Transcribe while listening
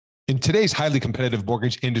In today's highly competitive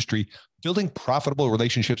mortgage industry, building profitable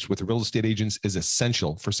relationships with real estate agents is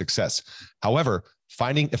essential for success. However,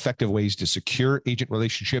 finding effective ways to secure agent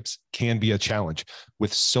relationships can be a challenge.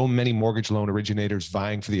 With so many mortgage loan originators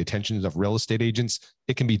vying for the attention of real estate agents,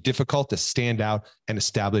 it can be difficult to stand out and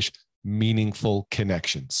establish meaningful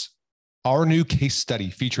connections. Our new case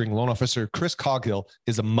study featuring loan officer Chris Coghill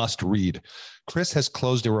is a must read. Chris has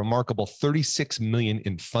closed a remarkable $36 million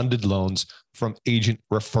in funded loans from agent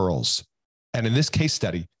referrals. And in this case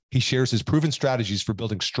study, he shares his proven strategies for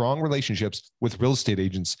building strong relationships with real estate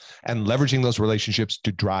agents and leveraging those relationships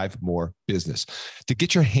to drive more business. To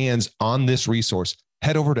get your hands on this resource,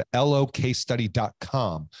 head over to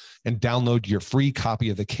locasestudy.com and download your free copy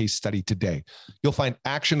of the case study today. You'll find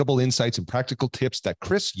actionable insights and practical tips that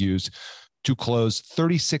Chris used to close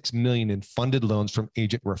 $36 million in funded loans from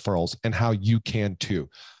agent referrals and how you can too.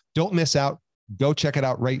 Don't miss out. Go check it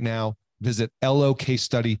out right now. Visit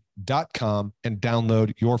locasestudy.com and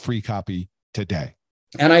download your free copy today.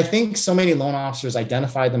 And I think so many loan officers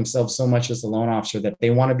identify themselves so much as a loan officer that they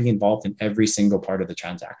want to be involved in every single part of the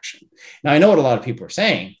transaction. Now, I know what a lot of people are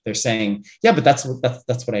saying. They're saying, yeah, but that's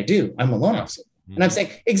what I do. I'm a loan officer. And I'm saying,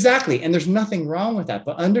 exactly. And there's nothing wrong with that.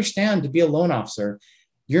 But understand, to be a loan officer,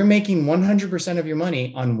 you're making 100% of your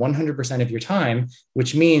money on 100% of your time,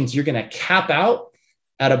 which means you're going to cap out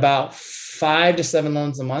at about 5 to 7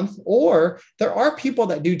 loans a month. Or there are people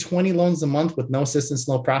that do 20 loans a month with no assistants,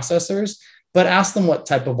 no processors, but ask them what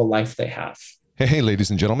type of a life they have. Hey, ladies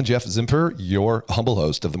and gentlemen, Jeff Zimper, your humble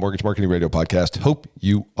host of the Mortgage Marketing Radio Podcast. Hope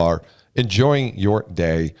you are enjoying your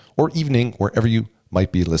day or evening, wherever you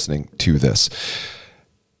might be listening to this.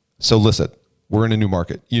 So listen, we're in a new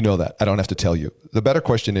market. You know that. I don't have to tell you. The better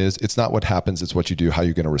question is, it's not what happens, it's what you do, how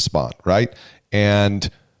you're going to respond, right? And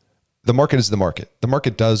the market is the market. The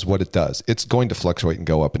market does what it does. It's going to fluctuate and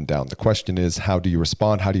go up and down. The question is, how do you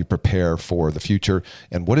respond? How do you prepare for the future?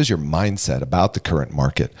 And what is your mindset about the current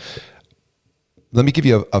market? Let me give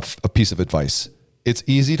you a piece of advice. It's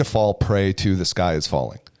easy to fall prey to the sky is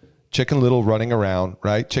falling. Chicken Little running around,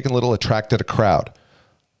 right? Chicken Little attracted a crowd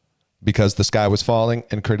because the sky was falling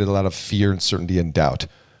and created a lot of fear, uncertainty, and doubt.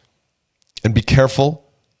 And be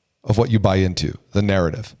careful of what you buy into, the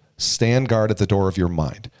narrative. Stand guard at the door of your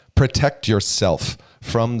mind. Protect yourself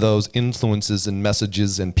from those influences and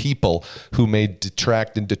messages and people who may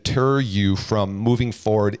detract and deter you from moving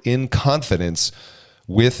forward in confidence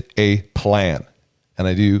with a plan. And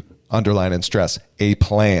I do underline and stress, a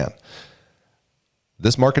plan.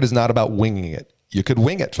 This market is not about winging it. You could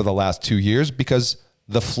wing it for the last 2 years because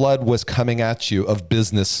the flood was coming at you of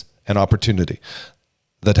business and opportunity.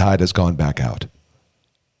 The tide has gone back out.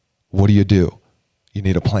 What do? You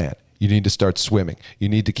need a plan. You need to start swimming. You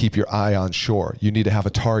need to keep your eye on shore. You need to have a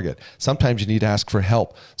target. Sometimes you need to ask for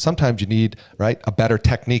help. Sometimes you need, right, a better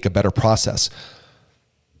technique, a better process.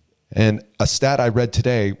 And a stat I read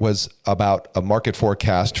today was about a market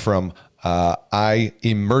forecast from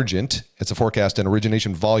iEmergent. It's a forecast and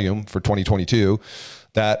origination volume for 2022.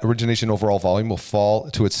 That origination overall volume will fall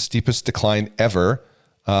to its steepest decline ever,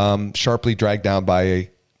 sharply dragged down by a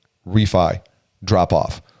refi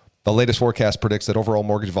drop-off. The latest forecast predicts that overall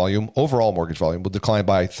mortgage volume will decline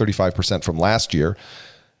by 35% from last year,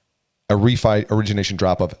 a refi origination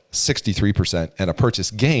drop of 63%, and a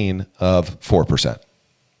purchase gain of 4%.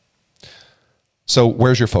 So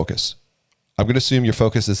where's your focus? I'm going to assume your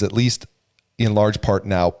focus is at least in large part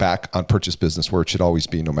now back on purchase business, where it should always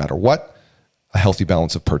be no matter what, a healthy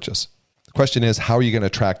balance of purchase. The question is, how are you going to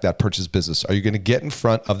attract that purchase business? Are you going to get in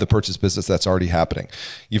front of the purchase business that's already happening?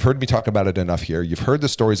 You've heard me talk about it enough here. You've heard the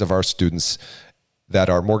stories of our students that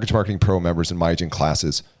are Mortgage Marketing Pro members in my agent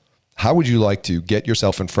classes. How would you like to get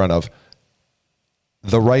yourself in front of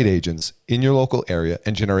the right agents in your local area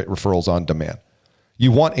and generate referrals on demand?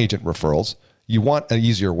 You want agent referrals. You want an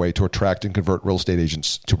easier way to attract and convert real estate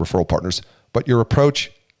agents to referral partners, but your approach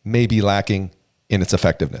may be lacking in its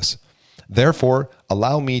effectiveness. Therefore,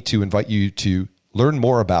 allow me to invite you to learn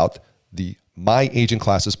more about the My Agent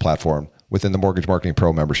Classes platform within the Mortgage Marketing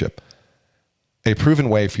Pro membership. A proven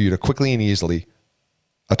way for you to quickly and easily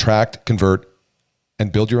attract, convert,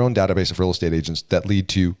 and build your own database of real estate agents that lead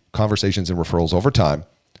to conversations and referrals over time.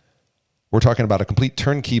 We're talking about a complete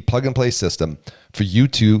turnkey plug-and-play system for you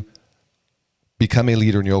to become a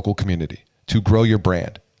leader in your local community, to grow your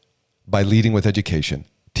brand by leading with education,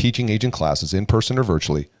 teaching agent classes in person or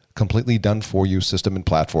virtually, completely done for you system and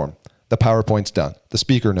platform. The PowerPoint's done. The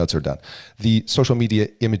speaker notes are done. The social media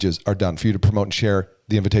images are done for you to promote and share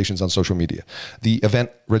the invitations on social media. The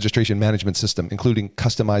event registration management system, including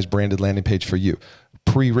customized branded landing page for you,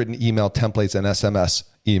 pre-written email templates and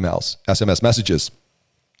SMS messages,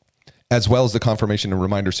 as well as the confirmation and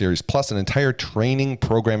reminder series, plus an entire training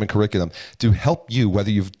program and curriculum to help you,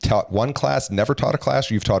 whether you've taught one class, never taught a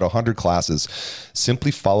class, or you've taught 100 classes.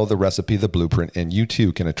 Simply follow the recipe, the blueprint, and you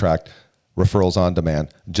too can attract referrals on demand,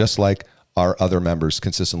 just like our other members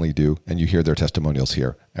consistently do, and you hear their testimonials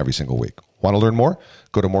here every single week. Want to learn more?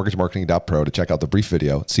 Go to mortgagemarketing.pro to check out the brief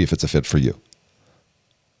video, see if it's a fit for you.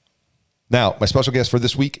 Now, my special guest for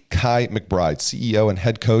this week, Kai McBride, CEO and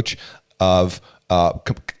head coach of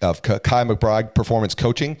Kai McBride Performance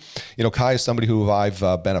Coaching. You know, Kai is somebody who I've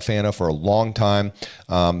been a fan of for a long time.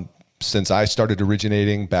 Since I started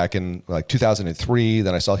originating back in like 2003,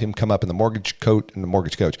 then I saw him come up in the Mortgage Coach,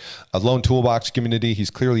 a Loan Toolbox community. He's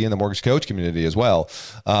clearly in the Mortgage Coach community as well.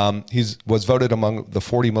 Was voted among the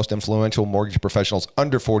 40 most influential mortgage professionals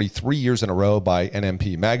under 40 3 years in a row by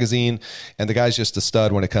NMP magazine. And the guy's just a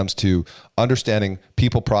stud when it comes to understanding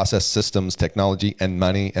people, process, systems, technology, and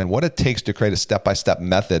money, and what it takes to create a step-by-step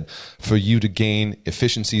method for you to gain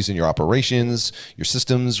efficiencies in your operations, your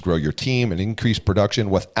systems, grow your team, and increase production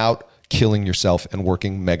without killing yourself and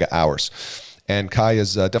working mega hours. And Kai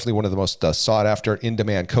is definitely one of the most sought after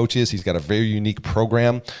in-demand coaches. He's got a very unique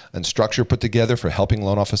program and structure put together for helping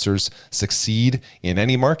loan officers succeed in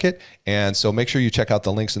any market. And so make sure you check out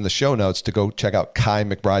the links in the show notes to go check out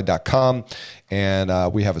kaimcbride.com.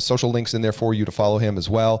 And we have a social links in there for you to follow him as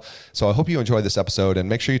well. So I hope you enjoy this episode, and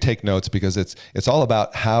make sure you take notes, because it's all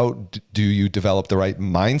about how do you develop the right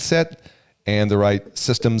mindset and the right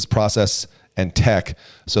systems, process, and tech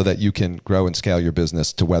so that you can grow and scale your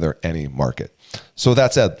business to weather any market. So with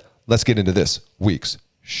that said, let's get into this week's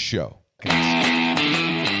show.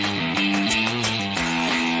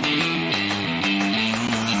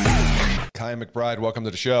 Kai McBride, welcome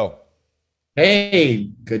to the show. Hey,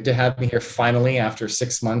 good to have me here finally after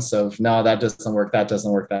 6 months of, no, that doesn't work.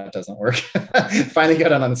 Finally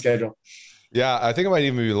got on the schedule. Yeah, I think it might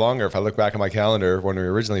even be longer if I look back at my calendar when we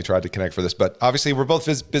originally tried to connect for this. But obviously, we're both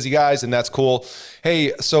busy guys, and that's cool.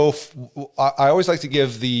 Hey, so I always like to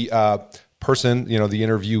give the person, the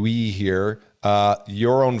interviewee here,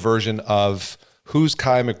 your own version of who's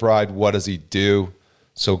Kai McBride, what does he do?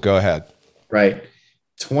 So go ahead. Right.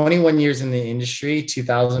 21 years in the industry,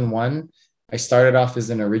 2001. I started off as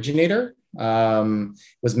an originator,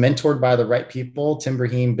 was mentored by the right people, Tim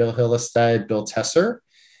Brahim, Bill Hillestead, Bill Tesser.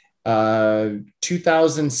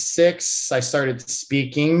 2006, I started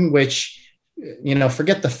speaking, which,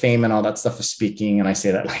 forget the fame and all that stuff of speaking. And I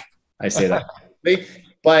say that,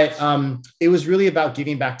 but it was really about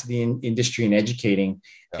giving back to the industry and educating.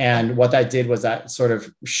 And what that did was that sort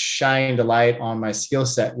of shined a light on my skill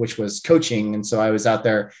set, which was coaching. And so I was out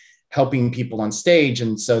there helping people on stage.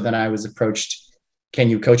 And so then I was approached,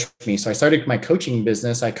 can you coach me? So I started my coaching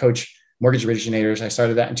business. I coach mortgage originators. I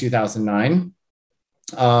started that in 2009.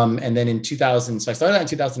 And then so I started that in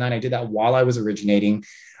 2009. I did that while I was originating.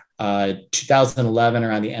 2011,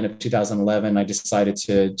 around the end of 2011, I decided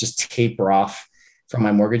to just taper off from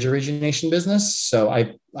my mortgage origination business. So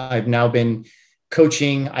I've now been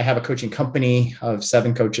coaching. I have a coaching company of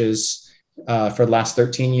 7 coaches for the last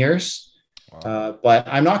 13 years. Wow. But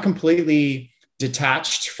I'm not completely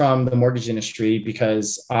detached from the mortgage industry,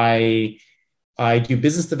 because I do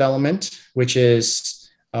business development, which is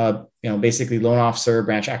basically loan officer,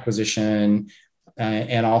 branch acquisition,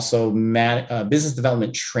 and also business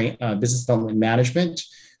development management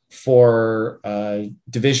for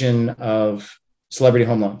division of celebrity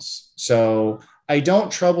home loans. So I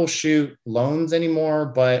don't troubleshoot loans anymore,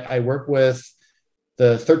 but I work with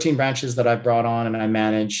the 13 branches that I've brought on and I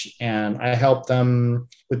manage, and I help them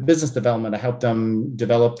with business development. I help them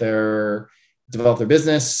develop their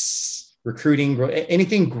business, recruiting,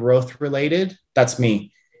 anything growth related. That's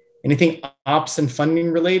me. Anything ops and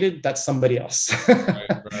funding related, that's somebody else.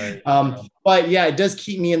 Right. But yeah, it does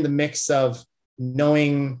keep me in the mix of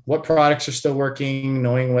knowing what products are still working,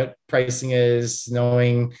 knowing what pricing is,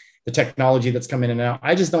 knowing the technology that's coming in and out.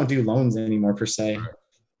 I just don't do loans anymore per se.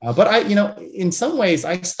 Right. But in some ways,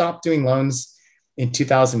 I stopped doing loans in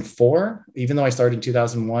 2004, even though I started in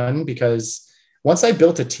 2001, because once I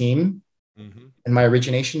built a team, in my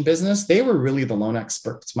origination business, they were really the loan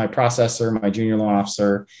experts, my processor, my junior loan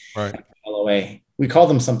officer, right. LOA. We called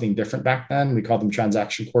them something different back then. We called them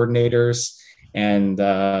transaction coordinators and,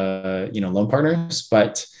 loan partners.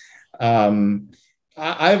 But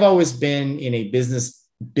I've always been in a business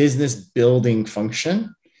building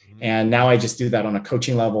function. And now I just do that on a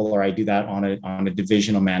coaching level, or I do that on a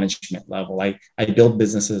divisional management level. I build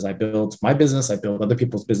businesses. I build my business. I build other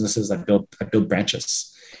people's businesses. I build branches.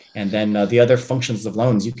 And then the other functions of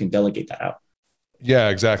loans, you can delegate that out. Yeah,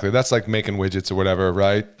 exactly. That's like making widgets or whatever,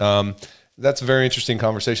 right? That's a very interesting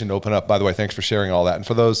conversation to open up. By the way, thanks for sharing all that. And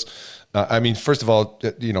for those I mean, first of all,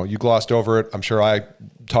 you glossed over it. I'm sure I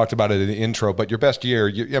talked about it in the intro, but your best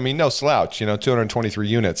year, I mean, no slouch, 223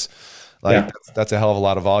 units. Like that's a hell of a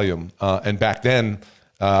lot of volume. And back then,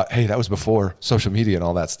 hey, that was before social media and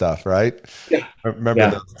all that stuff, right? Yeah. I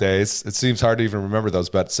remember those days. It seems hard to even remember those,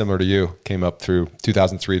 but similar to you, came up through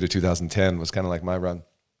 2003 to 2010 was kind of like my run.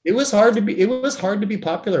 It was hard to be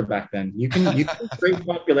popular back then. You can create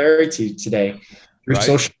popularity today through Right.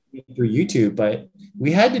 social media, through YouTube, but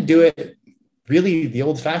we had to do it really the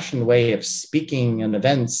old-fashioned way of speaking and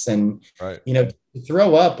events, and Right. to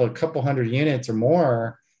throw up a couple hundred units or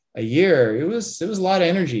more a year. It was a lot of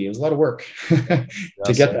energy. It was a lot of work to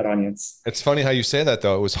Yes. get that audience. It's funny how you say that,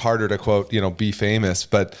 though. It was harder to quote, be famous,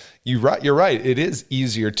 but you're right. It is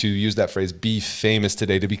easier to use that phrase, be famous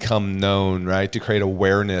today, to become known, right? To create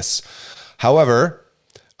awareness. However,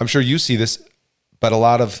 I'm sure you see this, but a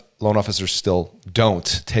lot of loan officers still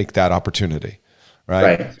don't take that opportunity.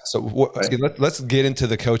 Right. So let's get into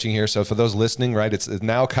the coaching here. So for those listening, right, it's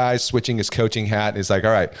now Kai's switching his coaching hat. It's like,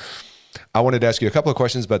 all right, I wanted to ask you a couple of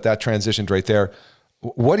questions, but that transitioned right there.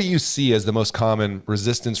 What do you see as the most common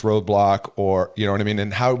resistance roadblock, or, you know what I mean?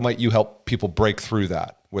 And how might you help people break through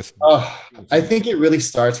that with? I think it really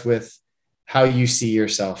starts with how you see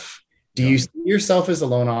yourself. Do you see yourself as a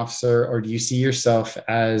loan officer, or do you see yourself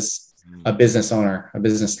as a business owner, a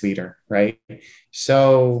business leader, right?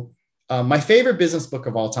 So my favorite business book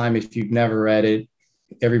of all time, if you've never read it,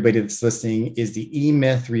 everybody that's listening, is The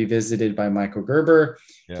E-Myth Revisited by Michael Gerber.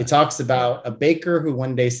 Yeah. It talks about a baker who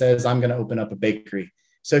one day says, I'm going to open up a bakery.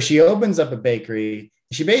 So she opens up a bakery.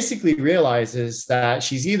 She basically realizes that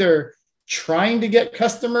she's either trying to get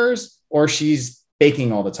customers or she's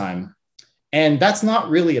baking all the time. And that's not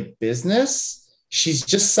really a business. She's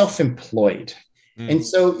just self-employed. And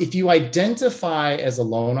so if you identify as a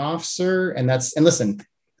loan officer, and listen,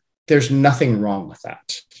 there's nothing wrong with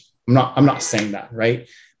that. I'm not saying that, right?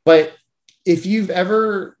 But if you've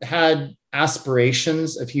ever had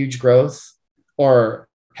aspirations of huge growth, or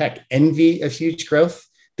heck, envy of huge growth,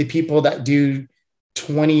 the people that do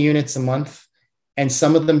 20 units a month, and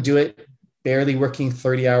some of them do it barely working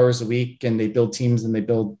 30 hours a week, and they build teams and they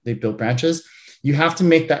build branches, you have to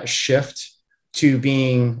make that shift to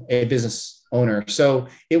being a business owner. So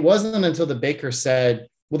it wasn't until the baker said,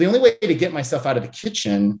 well, the only way to get myself out of the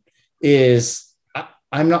kitchen is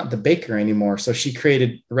I'm not the baker anymore. So she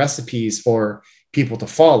created recipes for people to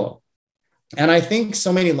follow. And I think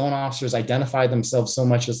so many loan officers identify themselves so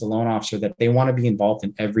much as a loan officer that they want to be involved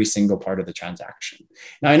in every single part of the transaction.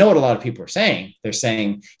 Now, I know what a lot of people are saying. They're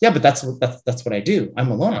saying, yeah, but that's what I do.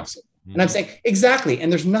 I'm a loan officer. And I'm saying, exactly.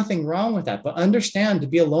 And there's nothing wrong with that. But understand, to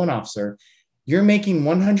be a loan officer, you're making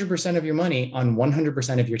 100% of your money on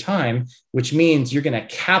 100% of your time, which means you're going to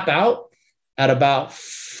cap out at about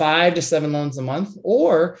 5 to 7 loans a month.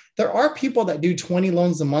 Or there are people that do 20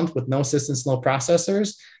 loans a month with no assistants, no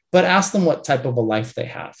processors, but ask them what type of a life they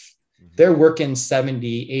have. They're working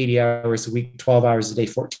 70, 80 hours a week, 12 hours a day,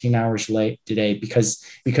 14 hours a day because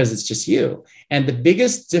it's just you. And the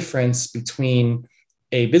biggest difference between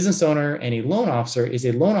a business owner and a loan officer is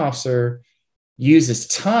a loan officer uses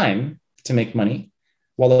time to make money,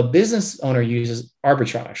 while a business owner uses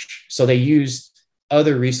arbitrage. So they use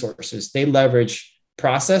other resources. They leverage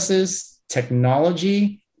processes,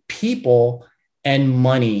 technology, people, and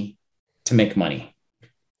money to make money.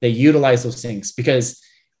 They utilize those things because,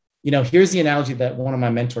 here's the analogy that one of my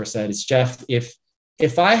mentors said is, Jeff,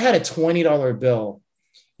 if I had a $20 bill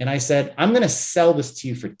and I said, I'm going to sell this to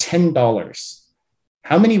you for $10,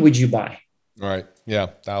 how many would you buy? Right. Yeah.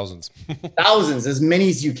 Thousands. Thousands, as many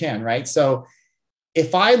as you can, right? So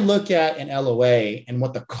if I look at an LOA and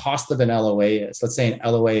what the cost of an LOA is, let's say an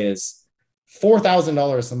LOA is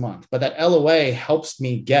 $4,000 a month, but that LOA helps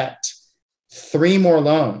me get 3 more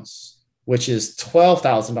loans, which is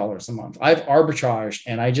 $12,000 a month. I've arbitraged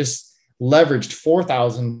and I just leveraged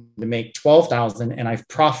 4,000 to make 12,000, and I've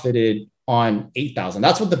profited on 8,000.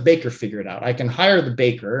 That's what the baker figured out. I can hire the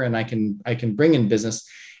baker and I can bring in business,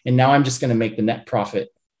 and now I'm just going to make the net profit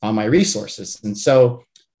on my resources. And so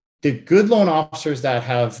the good loan officers that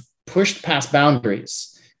have pushed past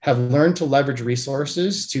boundaries have learned to leverage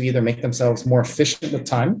resources to either make themselves more efficient with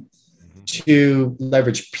time, to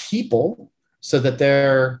leverage people so that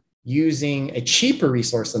they're using a cheaper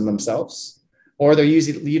resource than themselves, or they're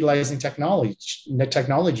utilizing technology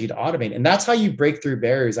to automate. And that's how you break through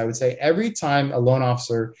barriers. I would say every time a loan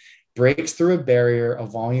officer breaks through a barrier, a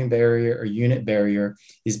volume barrier or unit barrier,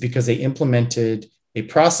 is because they implemented a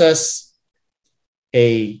process,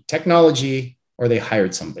 a technology, or they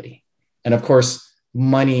hired somebody. And of course,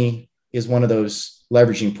 money is one of those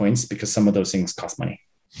leveraging points because some of those things cost money.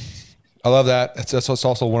 I love that. It's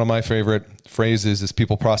also one of my favorite phrases is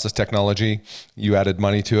people process technology. You added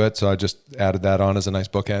money to it. So I just added that on as a nice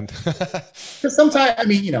bookend. Because sometimes, I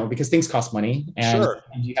mean, because things cost money and Sure.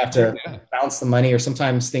 you have to balance the money, or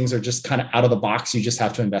sometimes things are just kind of out of the box. You just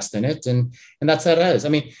have to invest in it. And that's how it is. I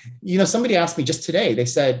mean, somebody asked me just today, they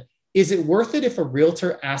said, is it worth it if a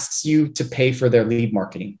realtor asks you to pay for their lead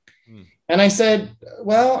marketing? And I said,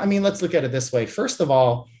 well, I mean, let's look at it this way. First of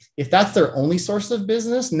all, if that's their only source of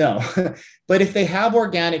business, no. But if they have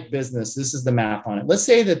organic business, this is the math on it. Let's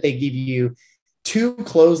say that they give you 2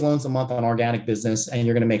 closed loans a month on organic business, and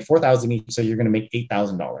you're going to make $4,000 each, so you're going to make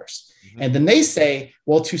 $8,000. Mm-hmm. And then they say,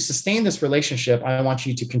 well, to sustain this relationship, I want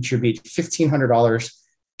you to contribute $1,500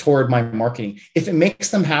 toward my marketing. If it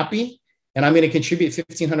makes them happy, and I'm going to contribute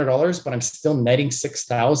 $1,500, but I'm still netting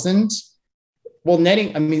 $6,000. Well,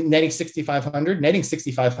 netting 6,500. Netting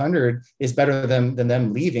 6,500 is better than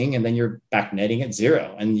them leaving, and then you're back netting at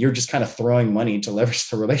zero, and you're just kind of throwing money to leverage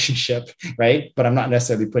the relationship, right? But I'm not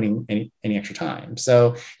necessarily putting any extra time.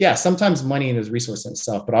 So yeah, sometimes money is a resource in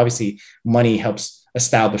itself, but obviously money helps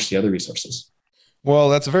establish the other resources. Well,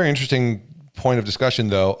 that's a very interesting point of discussion,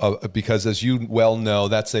 though, because as you well know,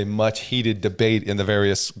 that's a much heated debate in the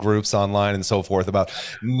various groups online and so forth about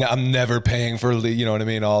I'm never paying for, you know what I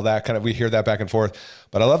mean? All that kind of, we hear that back and forth.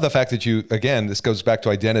 But I love the fact that you, again, this goes back to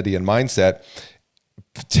identity and mindset.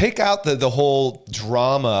 Take out the whole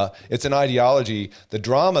drama. It's an ideology, the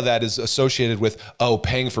drama that is associated with,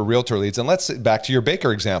 paying for realtor leads. And let's back to your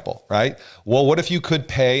baker example, right? Well, what if you could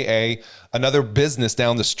pay another business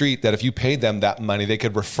down the street that if you paid them that money, they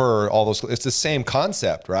could refer all those. It's the same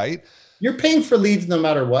concept, right? You're paying for leads no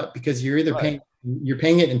matter what, because you're either you're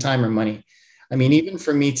paying it in time or money. I mean, even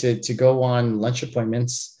for me to go on lunch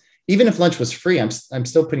appointments, even if lunch was free, I'm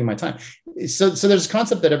still putting my time. So there's a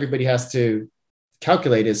concept that everybody has to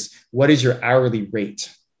calculate is, what is your hourly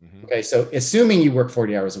rate? Mm-hmm. Okay. So assuming you work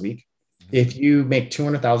 40 hours a week, mm-hmm. if you make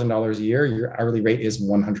 $200,000 a year, your hourly rate is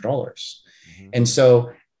 $100. Mm-hmm. And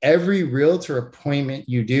so every realtor appointment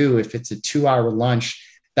you do, if it's a 2-hour lunch,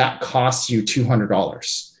 that costs you $200.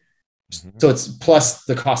 Mm-hmm. So it's plus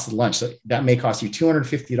the cost of lunch. So that may cost you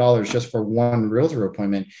 $250 just for one realtor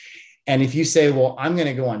appointment. And if you say, well, I'm going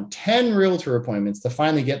to go on 10 realtor appointments to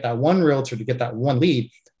finally get that one realtor to get that one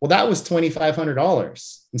lead, well, that was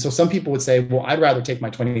 $2,500. And so some people would say, well, I'd rather take my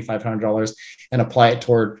 $2,500 and apply it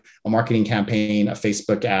toward a marketing campaign, a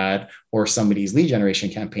Facebook ad, or somebody's lead generation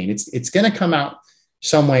campaign. It's going to come out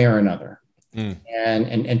some way or another.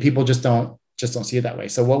 And people just don't see it that way.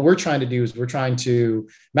 So what we're trying to do is we're trying to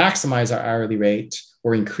maximize our hourly rate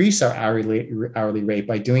or increase our hourly rate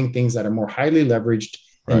by doing things that are more highly leveraged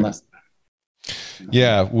and less.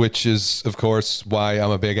 Yeah, which is, of course, why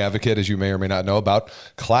I'm a big advocate, as you may or may not know, about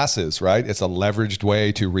classes, right? It's a leveraged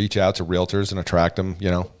way to reach out to realtors and attract them,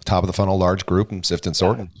 top of the funnel, large group, and sift and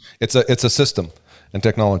sort. It's a system and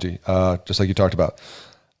technology, just like you talked about.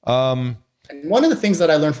 And one of the things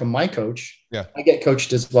that I learned from my coach, I get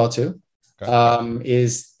coached as well too,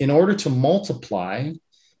 is in order to multiply,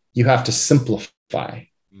 you have to simplify.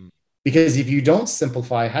 Because if you don't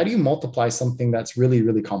simplify, how do you multiply something that's really,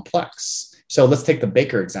 really complex? So let's take the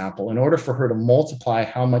baker example. In order for her to multiply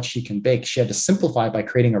how much she can bake, she had to simplify by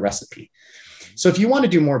creating a recipe. So if you want to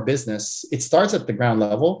do more business, it starts at the ground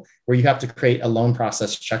level where you have to create a loan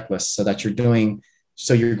process checklist you're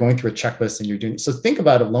going through a checklist and you're doing. So think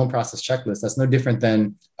about a loan process checklist. That's no different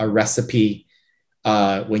than a recipe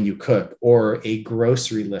when you cook, or a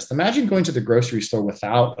grocery list. Imagine going to the grocery store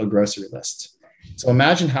without a grocery list. So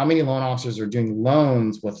imagine how many loan officers are doing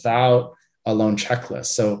loans without a loan checklist.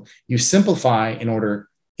 So you simplify in order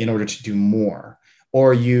to do more,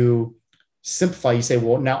 or you simplify. You say,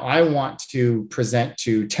 well, now I want to present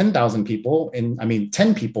to 10,000 people,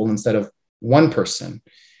 10 people instead of one person.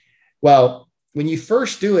 Well, when you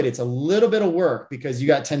first do it, it's a little bit of work because you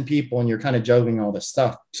got 10 people and you're kind of juggling all this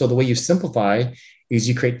stuff. So the way you simplify is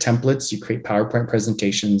you create templates, you create PowerPoint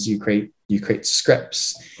presentations, you create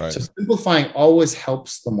scripts. Right. So simplifying always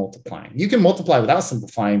helps the multiplying. You can multiply without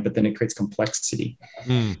simplifying, but then it creates complexity.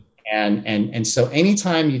 And so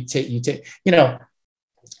anytime you take,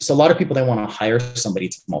 so a lot of people, they want to hire somebody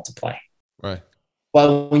to multiply. Right.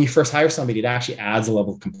 Well, when you first hire somebody, it actually adds a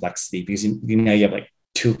level of complexity because you have like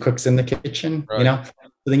 2 cooks in the kitchen, right.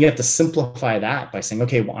 So then you have to simplify that by saying,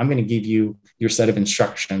 okay, well, I'm going to give you your set of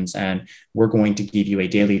instructions and we're going to give you a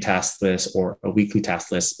daily task list or a weekly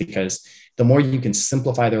task list, because the more you can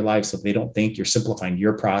simplify their lives so they don't think, you're simplifying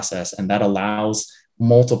your process, and that allows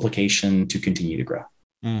multiplication to continue to grow.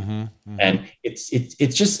 And it's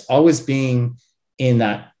just always being in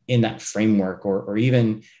that framework, or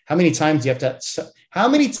even how many times you have to, How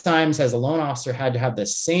many times has a loan officer had to have the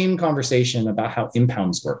same conversation about how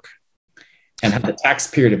impounds work and how the tax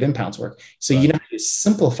period of impounds work? So you know how to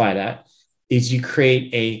simplify that is you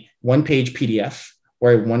create a one-page PDF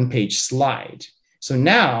or a one-page slide. So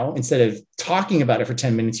now instead of talking about it for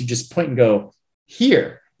 10 minutes, you just point and go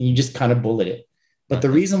here, and you just kind of bullet it. But the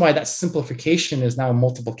reason why that simplification is now a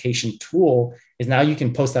multiplication tool is now you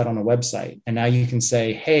can post that on a website. And now you can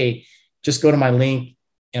say, hey, just go to my link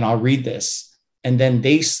and I'll read this. And then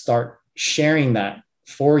they start sharing that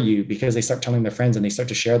for you because they start telling their friends and they start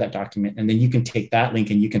to share that document. And then you can take that link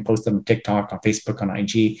and you can post it on TikTok, on Facebook, on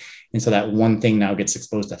IG. And so that one thing now gets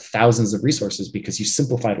exposed to thousands of resources because you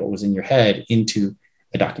simplified what was in your head into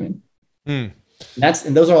a document. And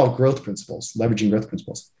those are all growth principles, leveraging growth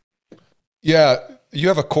principles. Yeah. You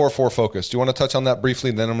have a core 4 focus. Do you want to touch on that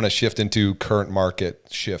briefly? And then I'm going to shift into current market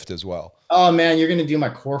shift as well. Oh man, you're going to do my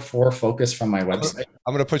core 4 focus from my website.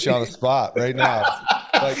 I'm going to put you on the spot right now.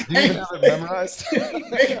 Like, do you even have it memorized?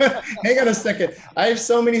 hang on a second. I have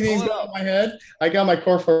so many things going in my head. I got my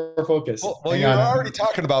core 4 focus. Well, you're already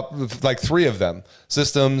talking about like 3 of them: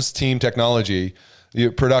 systems, team, technology,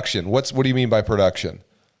 production. What do you mean by production?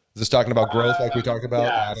 Is this talking about growth like we talked about?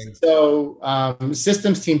 Yeah. So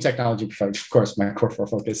systems, team, technology, of course, my core 4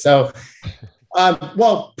 focus. So,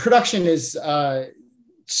 well, production is,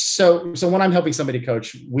 so when I'm helping somebody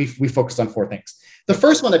coach, we focus on 4 things. The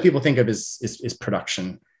first one that people think of is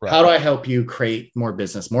production. Right. How do I help you create more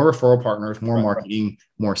business, more referral partners, more marketing,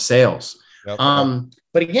 more sales? Yep.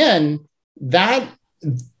 But again, that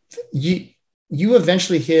you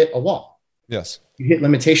eventually hit a wall. Yes. You hit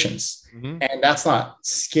limitations. And that's not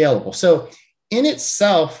scalable. So in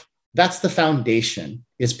itself, that's the foundation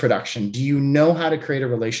is production. Do you know how to create a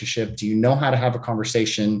relationship? Do you know how to have a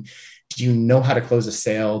conversation? Do you know how to close a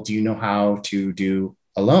sale? Do you know how to do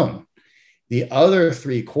a loan? The other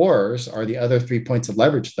 3 cores are the other 3 points of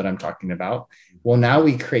leverage that I'm talking about. Well, now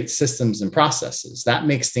we create systems and processes. That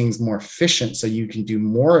makes things more efficient so you can do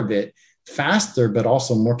more of it faster, but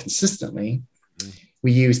also more consistently.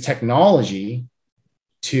 We use technology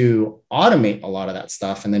to automate a lot of that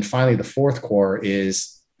stuff. And then finally, the 4th core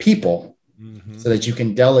is people, so that you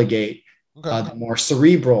can delegate the more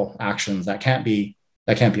cerebral actions that can't be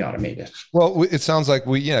automated. Well, it sounds like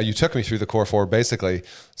you took me through the core 4 basically.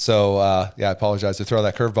 So I apologize to throw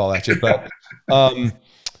that curveball at you, but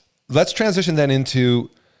let's transition then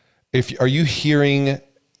into are you hearing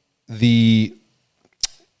the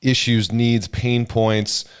issues, needs, pain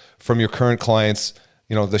points from your current clients?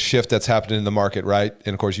 The shift that's happened in the market, right?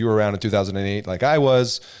 And of course, you were around in 2008, like I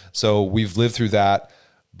was. So we've lived through that.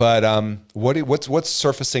 But what's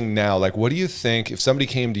surfacing now? Like, what do you think if somebody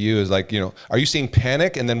came to you is like, are you seeing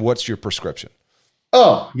panic? And then what's your prescription?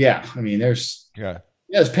 Oh yeah, I mean, there's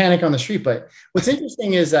panic on the street. But what's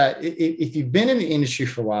interesting is that if you've been in the industry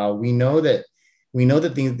for a while, we know that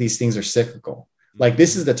these things are cyclical. Like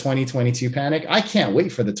this is the 2022 panic. I can't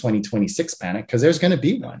wait for the 2026 panic because there's going to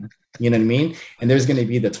be one, you know what I mean? And there's going to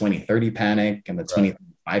be the 2030 panic and the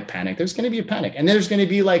 2025 panic. There's going to be a panic. And there's going to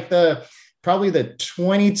be like probably the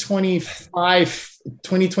 2024,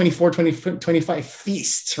 2025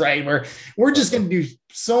 feast, right? Where we're just going to do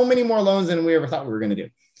so many more loans than we ever thought we were going to do.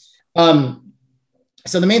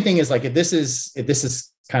 So the main thing is like, if this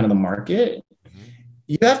is kind of the market,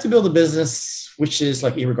 you have to build a business which is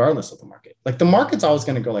like irregardless of the market. Like the market's always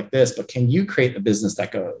going to go like this, but can you create a business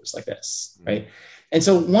that goes like this, right? And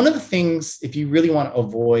so one of the things, if you really want to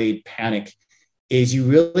avoid panic, is you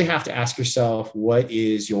really have to ask yourself, what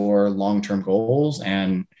is your long-term goals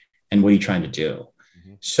and what are you trying to do?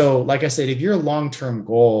 So like I said, if your long-term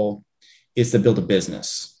goal is to build a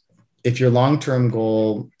business, if your long-term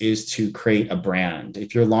goal is to create a brand,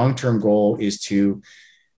 if your long-term goal is to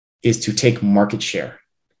take market share,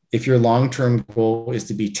 if your long-term goal is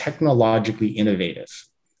to be technologically innovative,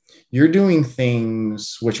 you're doing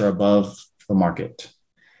things which are above the market.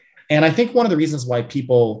 And I think one of the reasons why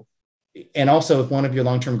people, and also if one of your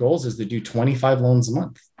long-term goals is to do 25 loans a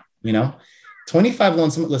month, 25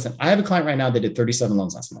 loans a month. Listen, I have a client right now that did 37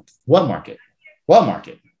 loans last month. What market?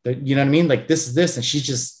 You know what I mean? Like this is this, and she's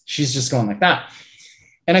just going like that.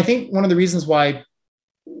 And I think one of the reasons why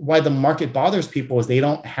the market bothers people is they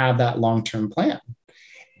don't have that long-term plan.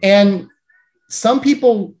 And some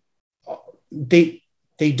people, they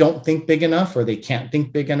don't think big enough, or they can't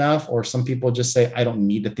think big enough, or some people just say, I don't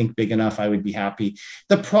need to think big enough. I would be happy.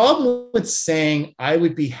 The problem with saying I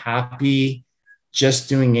would be happy just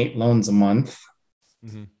doing 8 loans a month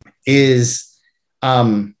is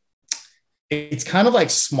it's kind of like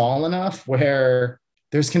small enough where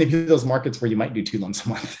there's going to be those markets where you might do 2 loans a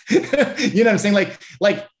month. You know what I'm saying?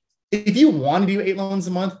 Like if you want to do 8 loans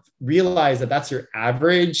a month, realize that that's your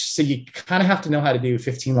average. So you kind of have to know how to do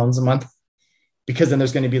 15 loans a month, because then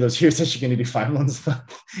there's going to be those years that you're going to do 5 loans a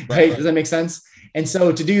month, right? Does that make sense? And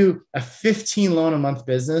so to do a 15 loan a month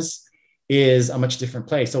business is a much different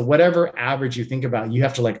place. So whatever average you think about, you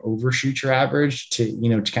have to like overshoot your average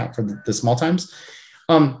to, to count for the small times.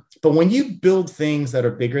 But when you build things that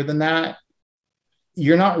are bigger than that,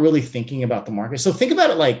 you're not really thinking about the market. So think about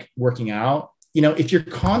it like working out. If you're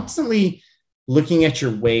constantly looking at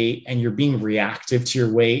your weight and you're being reactive to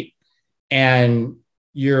your weight, and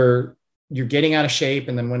you're getting out of shape,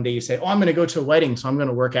 and then one day you say, oh, I'm going to go to a wedding, so I'm going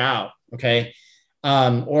to work out. Okay.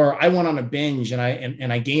 Or I went on a binge and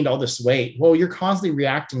I gained all this weight. Well, you're constantly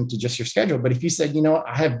reacting to just your schedule. But if you said,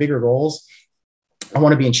 I have bigger goals, I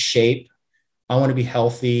want to be in shape, I want to be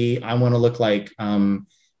healthy, I want to look like,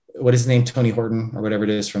 what is his name? Tony Horton or whatever it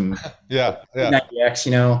is from yeah. 90X,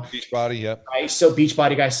 Beachbody. Yeah. Right. So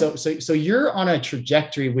Beachbody guy. So you're on a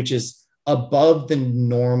trajectory which is above the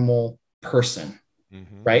normal person.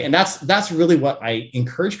 Mm-hmm. Right. And that's really what I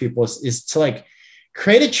encourage people is to like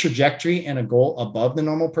create a trajectory and a goal above the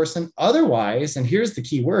normal person. Otherwise, and here's the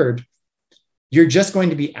key word, you're just going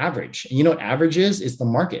to be average. And what average is the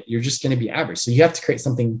market. You're just going to be average. So you have to create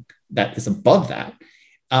something that is above that.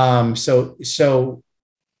 So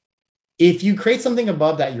if you create something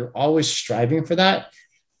above that, you're always striving for that.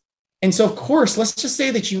 And so, of course, let's just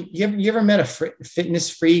say that you ever met a fitness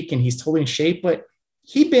freak and he's totally in shape, but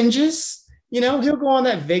he binges. He'll go on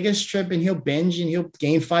that Vegas trip and he'll binge and he'll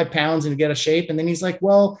gain 5 pounds and get a shape. And then he's like,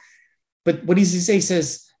 well, but what does he say? He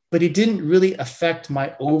says, but it didn't really affect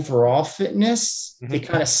my overall fitness. Mm-hmm. It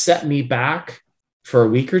kind of set me back for a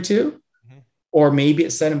week or two, mm-hmm. or maybe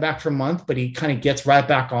it set him back for a month, but he kind of gets right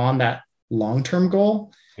back on that long-term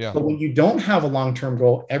goal. Yeah. But when you don't have a long-term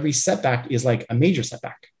goal, every setback is like a major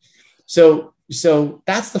setback. So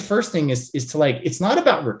that's the first thing is to like, it's not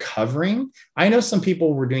about recovering. I know some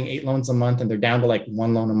people were doing 8 loans a month and they're down to like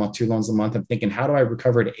 1 loan a month, 2 loans a month. I'm thinking, how do I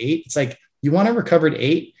recover to 8? It's like, you want to recover to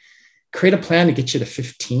 8, create a plan to get you to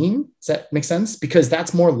 15. Does that make sense? Because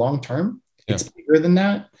that's more long-term. Yeah. It's bigger than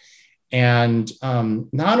that. And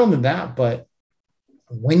not only that, but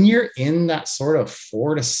when you're in that sort of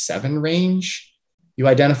 4 to 7 range, you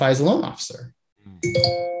identify as a loan officer.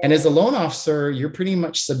 And as a loan officer, you're pretty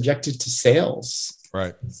much subjected to sales.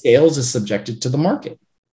 Right. Sales is subjected to the market.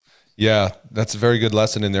 Yeah, that's a very good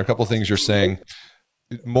lesson in there. A couple of things you're saying.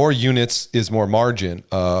 More units is more margin,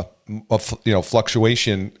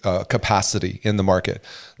 fluctuation capacity in the market.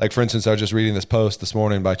 Like for instance, I was just reading this post this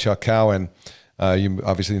morning by Chuck Cowan. You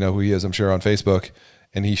obviously know who he is, I'm sure, on Facebook.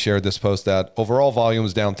 And he shared this post that overall volume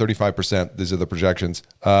is down 35%. These are the projections.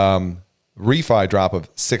 Refi drop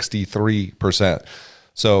of 63%.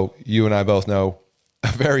 So you and I both know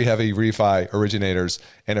very heavy refi originators.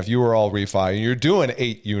 And if you were all refi and you're doing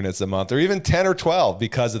 8 units a month or even 10 or 12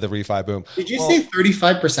 because of the refi boom. Did you say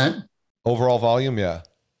 35%? Overall volume? Yeah.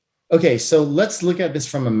 Okay. So let's look at this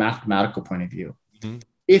from a mathematical point of view. Mm-hmm.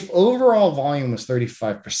 If overall volume was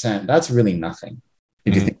 35%, that's really nothing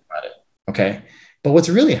if you think about it. Okay. But what's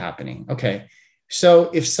really happening? Okay. So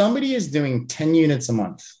if somebody is doing 10 units a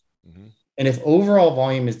month, and if overall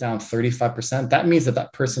volume is down 35%, that means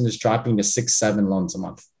that person is dropping to 6, 7 loans a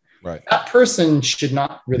month. Right. That person should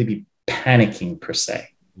not really be panicking per se.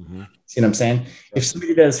 Mm-hmm. See what I'm saying? Right. If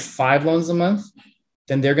somebody does 5 loans a month,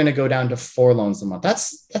 then they're going to go down to 4 loans a month.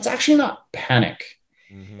 That's actually not panic.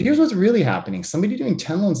 Mm-hmm. Here's what's really happening. Somebody doing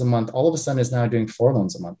 10 loans a month, all of a sudden is now doing 4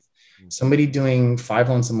 loans a month. Mm-hmm. Somebody doing 5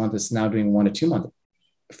 loans a month is now doing 1 to 2 months.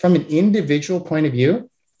 From an individual point of view,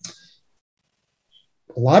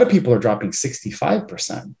 a lot of people are dropping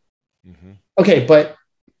 65%. Mm-hmm. Okay, but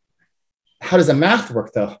how does the math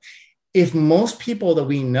work though? If most people that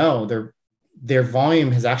we know, their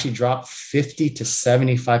volume has actually dropped 50 to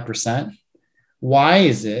 75%, why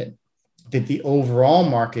is it that the overall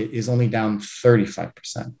market is only down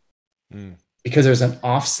 35%? Mm. Because there's an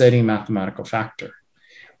offsetting mathematical factor.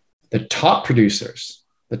 The top producers,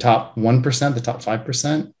 the top 1%, the top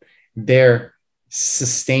 5%, they're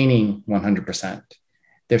sustaining 100%.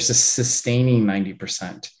 They're sustaining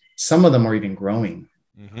 90%. Some of them are even growing.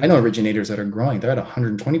 Mm-hmm. I know originators that are growing. They're at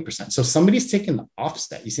 120%. So somebody's taking the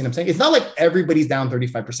offset. You see what I'm saying? It's not like everybody's down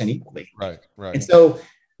 35% equally. Right. And so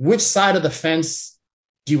which side of the fence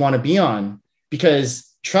do you want to be on?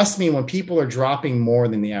 Because trust me, when people are dropping more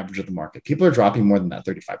than the average of the market, people are dropping more than that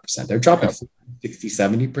 35%. They're dropping 60,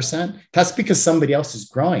 70%. That's because somebody else is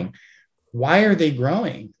growing. Why are they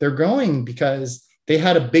growing? They're growing because they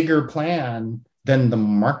had a bigger plan than the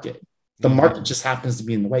market. The market just happens to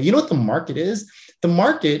be in the way. You know what the market is? The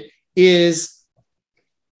market is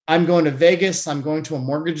I'm going to Vegas, I'm going to a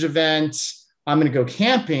mortgage event, I'm going to go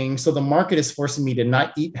camping. So the market is forcing me to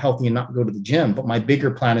not eat healthy and not go to the gym. But my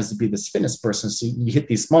bigger plan is to be this fitness person. So you hit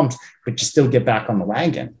these bumps, but you still get back on the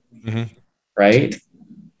wagon. Mm-hmm. Right.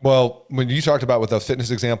 Well, when you talked about with the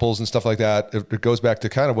fitness examples and stuff like that, it goes back to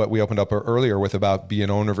kind of what we opened up earlier with about being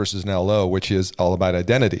an owner versus an LO, which is all about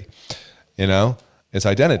identity. You know, it's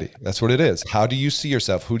identity. That's what it is. How do you see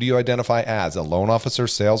yourself? Who do you identify as, a loan officer,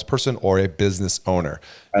 salesperson, or a business owner?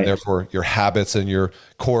 Right. And therefore your habits and your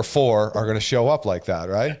core four are going to show up like that,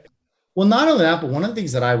 right? Well, not only that, but one of the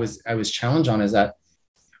things that I was challenged on is that,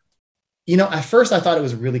 you know, at first I thought it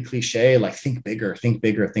was really cliche, like think bigger, think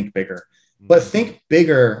bigger, think bigger. But think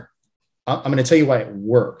bigger, I'm going to tell you why it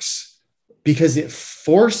works, because it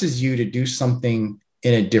forces you to do something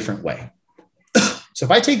in a different way. So if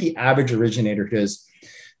I take the average originator who does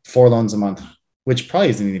 4 loans a month, which probably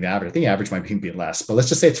isn't even the average, I think the average might be less, but let's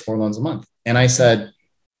just say it's 4 loans a month. And I said,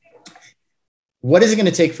 what is it going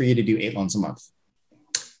to take for you to do 8 loans a month?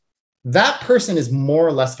 That person is more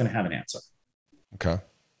or less going to have an answer. Okay.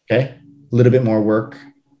 A little bit more work,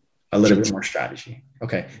 a little bit more strategy.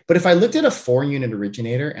 Okay. But if I looked at a 4-unit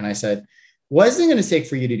originator and I said, what is it going to take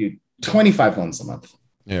for you to do 25 loans a month?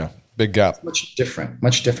 Yeah. Big gap. Much different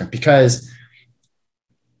because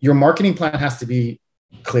your marketing plan has to be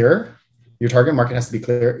clearer. Your target market has to be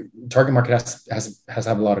clear. Target market has to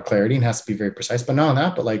have a lot of clarity and has to be very precise, but not on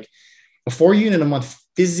that, but like a 4-unit a month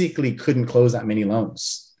physically couldn't close that many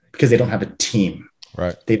loans because they don't have a team.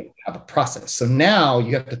 Right. They don't have a process. So now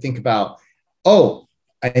you have to think about, oh,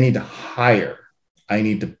 I need to hire. I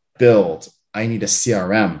need to build. I need a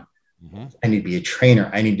CRM. Mm-hmm. I need to be a trainer.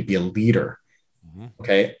 I need to be a leader. Mm-hmm.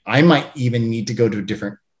 Okay. I might even need to go to a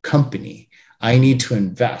different company. I need to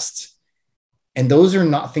invest. And those are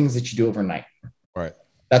not things that you do overnight. Right.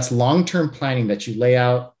 That's long-term planning that you lay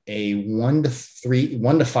out a 1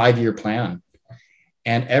 to 5 year plan.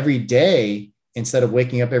 And every day, instead of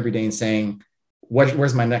waking up every day and saying,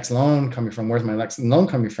 where's my next loan coming from? Where's my next loan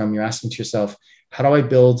coming from? You're asking to yourself, how do I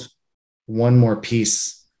build one more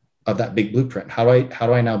piece of that big blueprint? How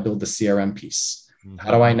do I now build the CRM piece? Mm-hmm.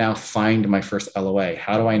 How do I now find my first LOA?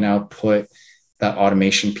 How do I now put that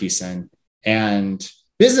automation piece in? And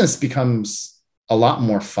business becomes a lot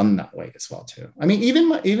more fun that way as well too. I mean,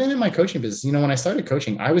 even in my coaching business, you know, when I started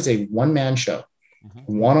coaching, I was a one-man show,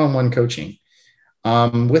 mm-hmm. one-on-one coaching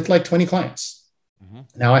with like 20 clients. Mm-hmm.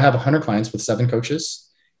 Now I have 100 clients with 7 coaches,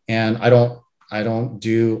 and I don't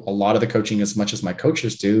do a lot of the coaching as much as my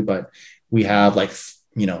coaches do, but we have like,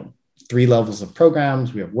 you know, 3 levels of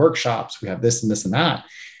programs. We have workshops, we have this and this and that.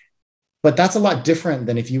 But that's a lot different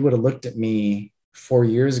than if you would have looked at me 4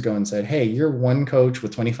 years ago and said, hey, you're one coach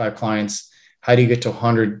with 25 clients. How do you get to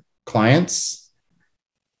 100 clients?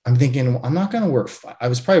 I'm thinking, well, I'm not going to work. I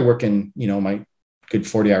was probably working, you know, my good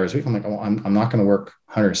 40 hours a week. I'm like, oh, I'm not going to work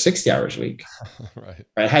 160 hours a week. Right.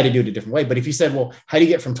 I had to do it a different way. But if you said, well, how do you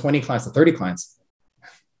get from 20 clients to 30 clients?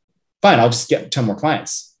 Fine, I'll just get 10 more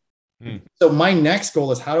clients. So my next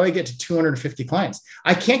goal is, how do I get to 250 clients?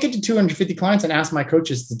 I can't get to 250 clients and ask my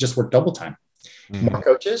coaches to just work double time. More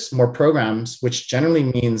coaches, more programs, which generally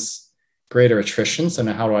means greater attrition. So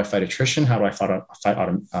now how do I fight attrition? How do I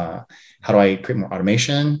create more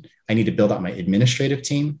automation? I need to build out my administrative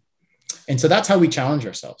team. And so that's how we challenge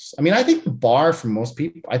ourselves. I mean, I think the bar for most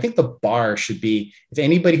people, I think the bar should be, if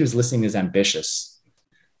anybody who's listening is ambitious,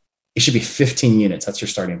 it should be 15 units. That's your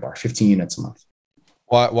starting bar, 15 units a month.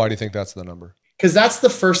 Why do you think that's the number? Because that's the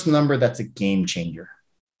first number that's a game changer.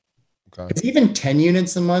 Okay. Because even 10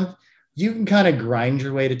 units a month, you can kind of grind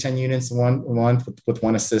your way to 10 units a month with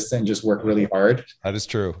one assistant and just work really hard. That is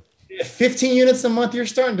true. 15 units a month, you're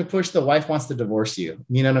starting to push the wife wants to divorce you.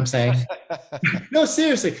 You know what I'm saying? No,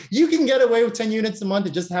 seriously. You can get away with 10 units a month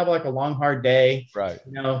and just have like a long, hard day. Right.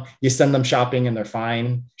 You know, you send them shopping and they're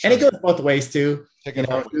fine. Sure. And it goes both ways too. You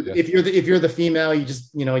know, if you're the female, you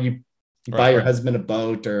just, you know, you buy your husband a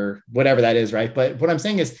boat or whatever that is, right? But what I'm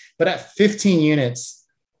saying is, but at 15 units,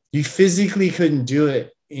 you physically couldn't do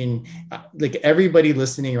it. In like everybody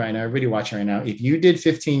listening right now, everybody watching right now, if you did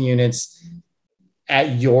 15 units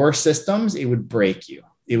at your systems, it would break you.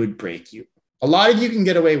 It would break you. A lot of you can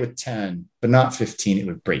get away with 10, but not 15. It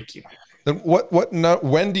would break you. Then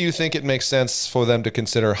when do you think it makes sense for them to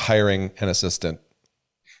consider hiring an assistant?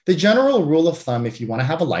 The general rule of thumb, if you want to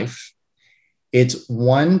have a life, it's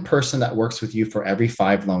one person that works with you for every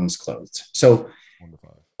 5 loans closed. So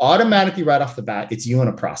automatically right off the bat, it's you and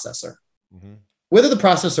a processor. Mm-hmm. Whether the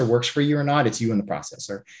processor works for you or not, it's you and the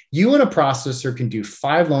processor. You and a processor can do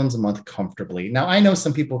 5 loans a month comfortably. Now, I know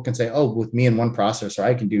some people can say, oh, with me and one processor,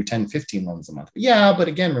 I can do 10, 15 loans a month. Yeah, but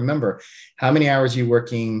again, remember, how many hours are you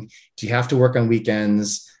working? Do you have to work on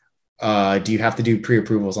weekends? Do you have to do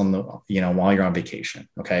pre-approvals on the, while you're on vacation?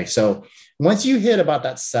 Okay. So once you hit about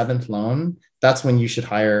that seventh loan, that's when you should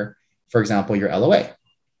hire, for example, your LOA.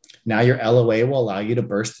 Now your LOA will allow you to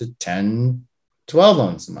burst to 10, 12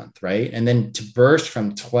 loans a month, right? And then to burst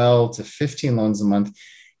from 12 to 15 loans a month,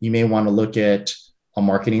 you may want to look at a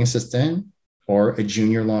marketing assistant or a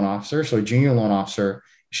junior loan officer. So a junior loan officer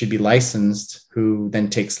should be licensed, who then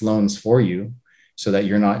takes loans for you, so that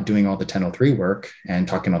you're not doing all the 1003 work and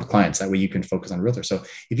talking to the clients. That way you can focus on realtor. So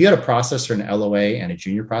if you had a processor, an LOA, and a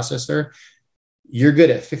junior processor, you're good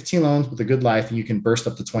at 15 loans with a good life, and you can burst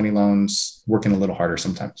up to 20 loans working a little harder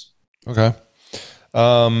sometimes. Okay.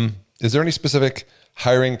 Is there any specific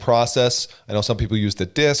hiring process? I know some people use the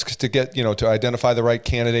DISC to get, to identify the right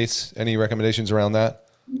candidates. Any recommendations around that?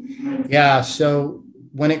 Yeah. So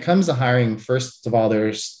when it comes to hiring, first of all,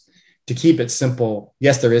 to keep it simple,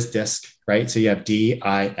 yes, there is DISC, right? So you have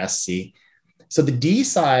DISC. So the D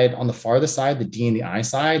side, on the farthest side, the D and the I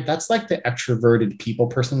side, that's like the extroverted people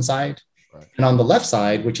person side. Right. And on the left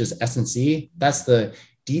side, which is S&C, that's the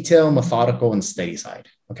detail, methodical, and steady side.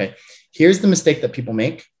 Okay. Here's the mistake that people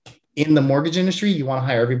make. In the mortgage industry, you want to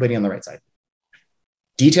hire everybody on the right side.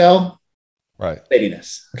 Detail, right,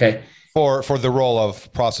 steadiness. Okay. For the role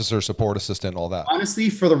of processor, support assistant, all that. Honestly,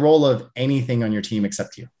 for the role of anything on your team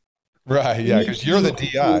except you. Right. Yeah. Because you're the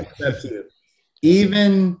DI.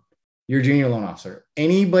 Even your junior loan officer,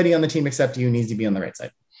 anybody on the team except you needs to be on the right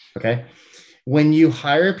side. Okay. When you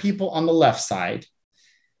hire people on the left side,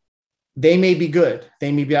 they may be good.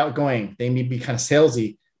 They may be outgoing. They may be kind of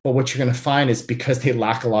salesy. But what you're going to find is, because they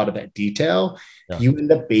lack a lot of that detail, you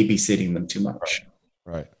end up babysitting them too much.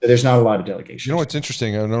 Right. So there's not a lot of delegation. You know what's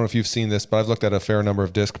interesting? I don't know if you've seen this, but I've looked at a fair number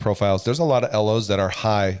of DISC profiles. There's a lot of LOs that are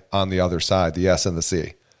high on the other side, the S and the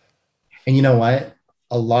C. And you know what?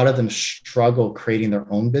 A lot of them struggle creating their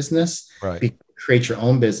own business. Right. Create your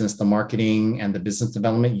own business, the marketing and the business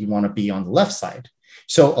development, you want to be on the left side.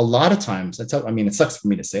 So a lot of times, it sucks for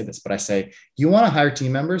me to say this, but I say, you want to hire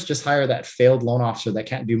team members, just hire that failed loan officer that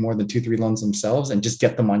can't do more than 2-3 loans themselves, and just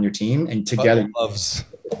get them on your team, and together.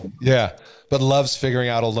 But loves figuring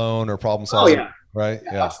out a loan or problem solving. Oh, yeah. Right.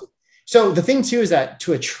 Yeah. So the thing too is that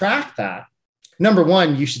to attract that, number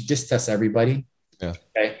one, you should DISC test everybody. Yeah.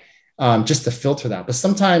 Okay. Just to filter that. But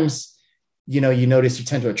sometimes, you notice you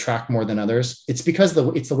tend to attract more than others. It's because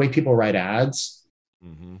it's the way people write ads.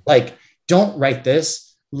 Mm-hmm. Like, don't write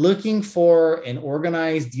this. Looking for an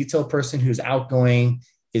organized, detailed person who's outgoing,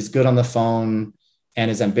 is good on the phone, and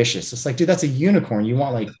is ambitious. It's like, dude, that's a unicorn. You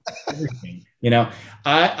want like everything,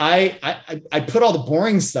 I put all the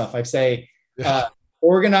boring stuff. I say,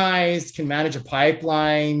 organized, can manage a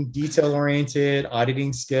pipeline, detail oriented,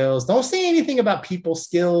 auditing skills. Don't say anything about people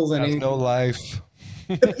skills and no life.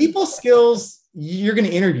 The people skills, you're going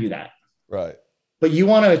to interview that. Right. But you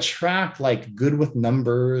want to attract like good with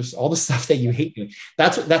numbers, all the stuff that you hate.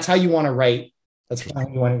 That's how you want to write. That's how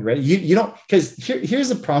you want to write. You don't, because here's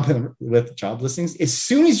the problem with job listings. As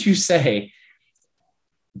soon as you say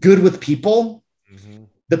good with people, mm-hmm.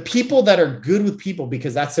 the people that are good with people,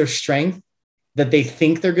 because that's their strength, that they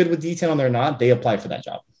think they're good with detail and they're not, they apply for that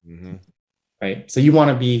job. Mm-hmm. Right. So you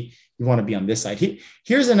want to be on this side.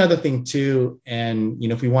 Here's another thing too. And,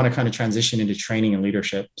 if we want to kind of transition into training and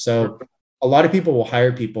leadership. So a lot of people will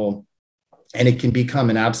hire people, and it can become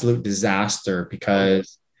an absolute disaster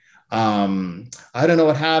because I don't know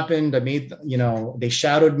what happened. They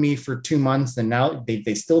shadowed me for 2 months, and now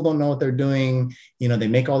they still don't know what they're doing. They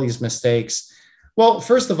make all these mistakes. Well,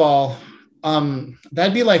 first of all,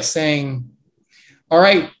 that'd be like saying, all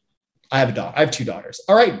right, I have a daughter. I have 2 daughters.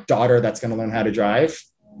 All right, daughter, that's going to learn how to drive.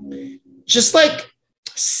 Just like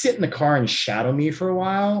sit in the car and shadow me for a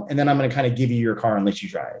while, and then I'm going to kind of give you your car and let you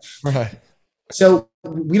drive. Right. So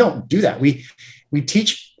we don't do that. We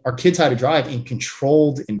teach our kids how to drive in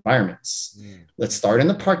controlled environments. Let's start in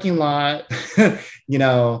the parking lot, and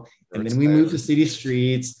then we move to city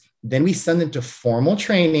streets. Then we send them to formal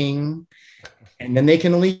training, and then they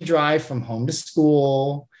can only drive from home to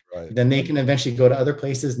school. Right. Then they can eventually go to other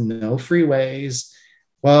places, no freeways.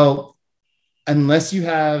 Well, unless you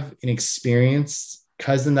have an experienced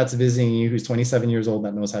cousin that's visiting you who's 27 years old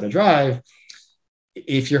that knows how to drive,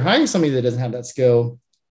 if you're hiring somebody that doesn't have that skill,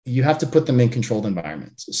 you have to put them in controlled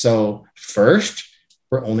environments. So first,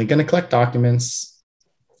 we're only going to collect documents.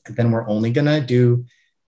 And then we're only going to do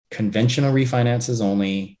conventional refinances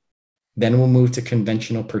only. Then we'll move to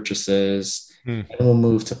conventional purchases. Then we'll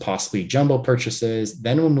move to possibly jumbo purchases.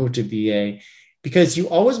 Then we'll move to VA, because you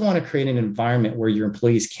always want to create an environment where your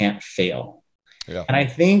employees can't fail. Yeah. And I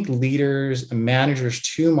think leaders and managers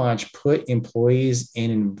too much put employees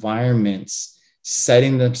in environments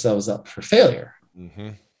setting themselves up for failure. Mm-hmm.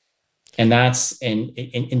 And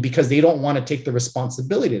and because they don't want to take the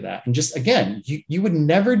responsibility of that. And just, again, you would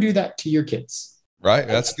never do that to your kids. Right.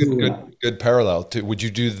 That's good parallel to, would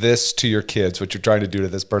you do this to your kids, what you're trying to do to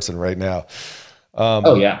this person right now?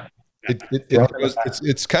 Oh yeah.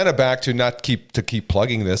 It's kind of back to not keep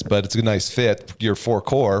plugging this, but it's a nice fit. Your 4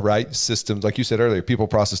 core, right? Systems, like you said earlier, people,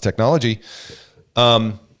 process, technology.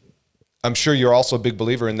 I'm sure you're also a big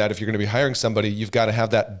believer in that if you're going to be hiring somebody, you've got to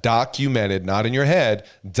have that documented, not in your head,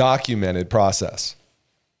 documented process.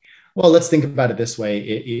 Well, let's think about it this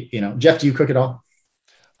way. Jeff, do you cook at all?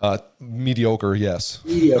 Mediocre, yes.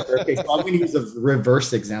 Mediocre. Okay, so I'm going to use a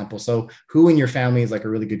reverse example. So who in your family is like a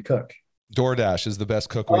really good cook? DoorDash is the best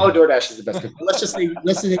cook. DoorDash is the best cook. Let's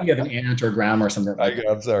say you have an aunt or grandma or something like that.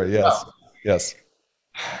 I'm sorry. Yes. Well, yes.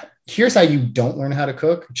 Here's how you don't learn how to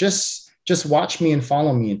cook. Just watch me and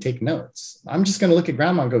follow me and take notes. I'm just going to look at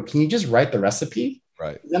grandma and go, can you just write the recipe?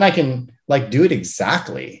 Right. Then I can do it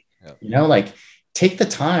exactly. Yep. Take the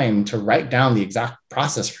time to write down the exact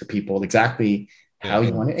process for people, exactly how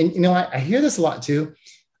you want it. And, I hear this a lot too.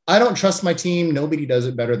 I don't trust my team. Nobody does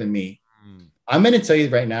it better than me. I'm going to tell you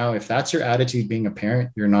right now, if that's your attitude being a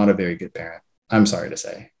parent, you're not a very good parent. I'm sorry to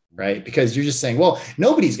say, right? Because you're just saying, well,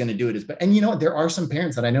 nobody's going to do it as bad. And there are some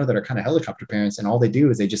parents that I know that are kind of helicopter parents, and all they do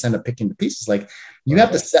is they just end up picking the pieces. Like, you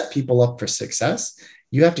have to set people up for success.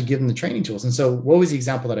 You have to give them the training tools. And so what was the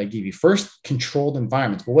example that I gave you? First, controlled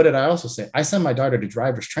environments. But what did I also say? I send my daughter to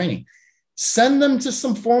driver's training. Send them to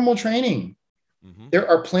some formal training. Mm-hmm. There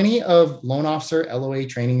are plenty of loan officer, LOA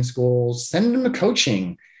training schools. Send them to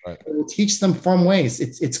coaching. Right. It will teach them from ways.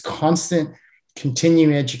 It's constant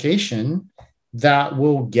continuing education that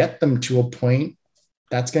will get them to a point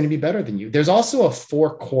that's going to be better than you. There's also a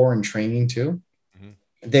 4 core in training too. Mm-hmm.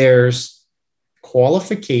 There's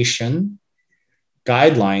qualification,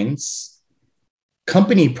 guidelines,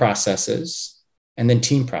 company processes, and then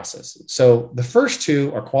team processes. So the first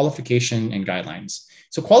 2 are qualification and guidelines.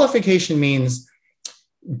 So qualification means,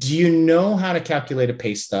 do you know how to calculate a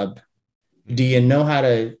pay stub? Do you know how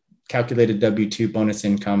to calculate a W-2 bonus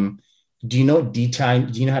income? Do you know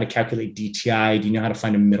DTI? Do you know how to calculate DTI? Do you know how to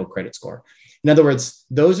find a middle credit score? In other words,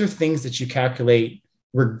 those are things that you calculate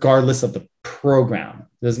regardless of the program.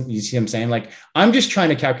 You see what I'm saying? Like, I'm just trying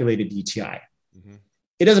to calculate a DTI. Mm-hmm.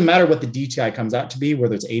 It doesn't matter what the DTI comes out to be,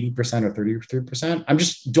 whether it's 80% or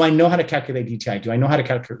 33%. Do I know how to calculate DTI? Do I know how to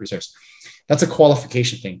calculate reserves? That's a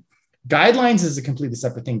qualification thing. Guidelines is a completely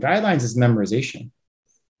separate thing. Guidelines is memorization.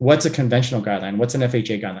 What's a conventional guideline? What's an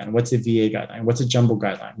FHA guideline? What's a VA guideline? What's a jumbo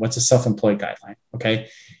guideline? What's a self-employed guideline? Okay.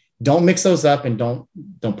 Don't mix those up and don't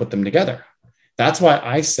put them together. That's why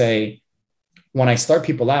I say, when I start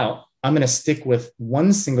people out, I'm going to stick with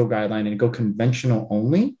one single guideline and go conventional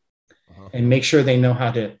only, and make sure they know how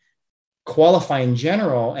to qualify in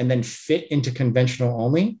general and then fit into conventional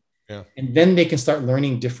only. Yeah. And then they can start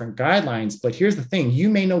learning different guidelines. But here's the thing, you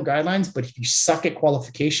may know guidelines, but if you suck at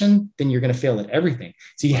qualification, then you're going to fail at everything.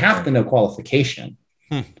 So you have to know qualification.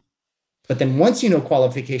 But then once you know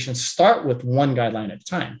qualification, start with one guideline at a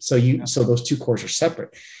time. So those 2 cores are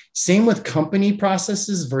separate. Same with company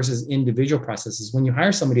processes versus individual processes. When you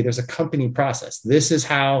hire somebody, there's a company process. This is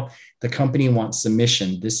how the company wants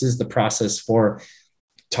submission. This is the process for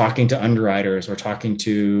talking to underwriters or talking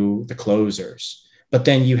to the closers. But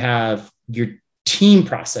then you have your team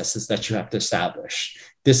processes that you have to establish.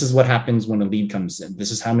 This is what happens when a lead comes in.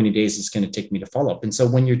 This is how many days it's going to take me to follow up. And so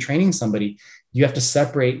when you're training somebody, you have to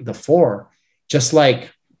separate the 4. Just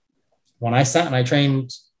like when I sat and I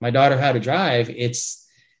trained my daughter how to drive,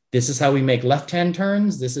 this is how we make left-hand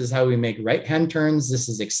turns. This is how we make right-hand turns. This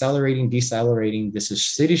is accelerating, decelerating. This is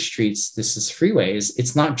city streets. This is freeways.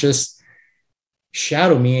 It's not just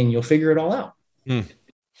shadow me and you'll figure it all out.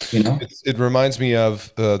 It reminds me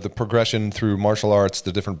of the progression through martial arts,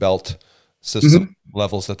 the different belt system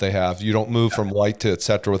levels that they have. You don't move from white to et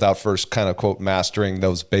cetera without first kind of quote mastering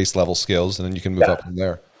those base level skills, and then you can move up from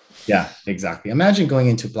there. Yeah, exactly. Imagine going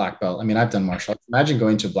into black belt. I mean, I've done martial arts. Imagine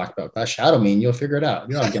going to black belt. That shadow me and you'll figure it out.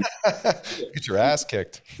 Get your ass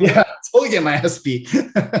kicked. Yeah, totally get my ass beat.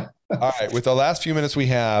 All right. With the last few minutes we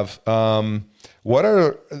have, what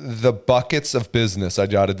are the buckets of business? I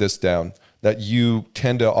jotted this down that you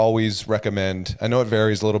tend to always recommend. I know it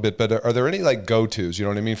varies a little bit, but are there any like go-tos, you know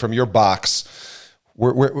what I mean? From your box,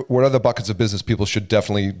 what are the buckets of business people should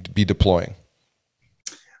definitely be deploying?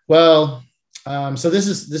 Well, so this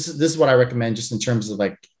is what I recommend just in terms of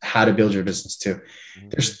like how to build your business too.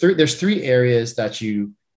 There's 3 areas that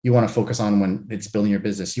you want to focus on when it's building your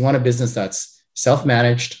business. You want a business that's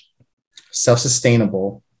self-managed,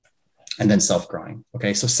 self-sustainable, and then self-growing.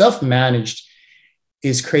 Okay. So self-managed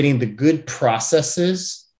is creating the good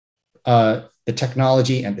processes the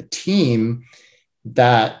technology and the team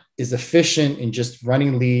that is efficient in just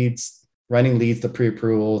running leads to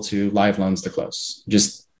pre-approval to live loans to close.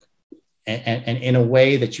 Just and in a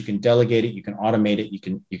way that you can delegate it, you can automate it, you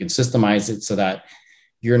can systemize it so that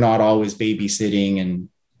you're not always babysitting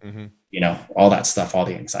and all that stuff, all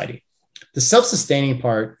the anxiety. The self-sustaining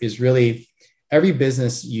part is really every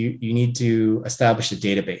business, you need to establish a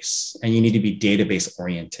database and you need to be database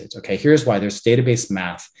oriented. Okay, here's why. There's database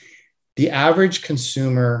math. The average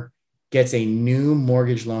consumer gets a new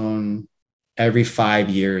mortgage loan every 5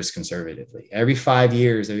 years conservatively. Every 5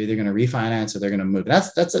 years, they're either going to refinance or they're going to move.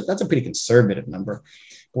 That's a pretty conservative number.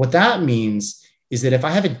 But what that means is that if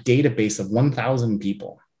I have a database of 1,000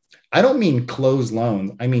 people, I don't mean closed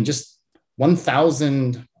loans. I mean just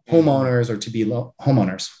 1,000 homeowners or to-be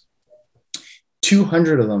homeowners.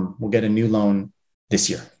 200 of them will get a new loan this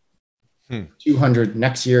year. 200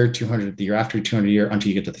 next year, 200 the year after, 200 a year until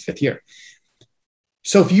you get to the 5th year.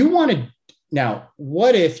 So if you wanted, now,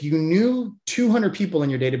 what if you knew 200 people in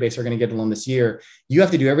your database are going to get a loan this year? You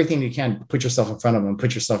have to do everything you can to put yourself in front of them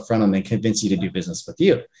and convince you to do business with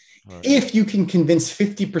you. Right. If you can convince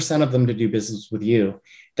 50% of them to do business with you,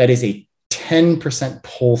 that is a 10%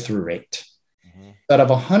 pull-through rate. Out of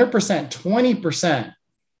 100%, 20%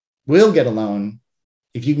 will get a loan.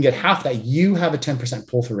 If you can get half that, you have a 10%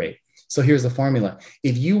 pull-through rate. So here's the formula.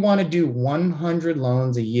 If you want to do 100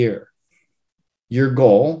 loans a year, your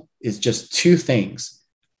goal is just 2 things: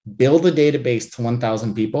 build a database to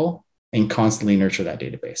 1,000 people and constantly nurture that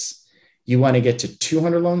database. You want to get to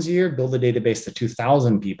 200 loans a year, build a database to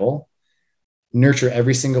 2,000 people, nurture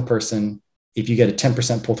every single person. If you get a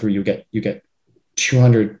 10% pull through, you get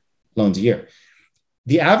 200 loans a year.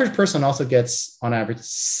 The average person also gets, on average,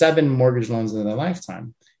 7 mortgage loans in their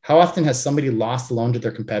lifetime. How often has somebody lost a loan to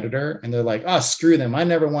their competitor and they're like, oh, screw them, I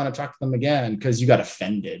never want to talk to them again because you got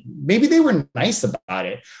offended? Maybe they were nice about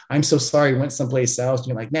it. I'm so sorry, went someplace else. And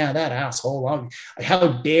you're like, man, that asshole, how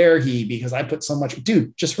dare he? Because I put so much.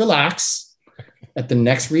 Dude, just relax. At the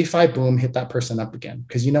next refi, boom, hit that person up again.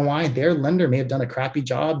 Because you know why? Their lender may have done a crappy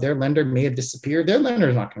job. Their lender may have disappeared. Their lender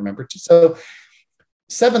is not going to remember. So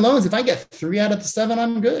 7 loans, if I get 3 out of the 7,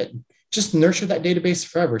 I'm good. Just nurture that database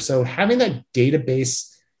forever. So having that database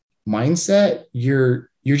mindset, you're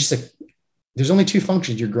just like, there's only 2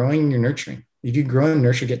 functions. You're growing and you're nurturing. If you grow and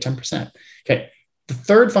nurture, get 10%. Okay. The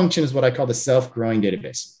third function is what I call the self-growing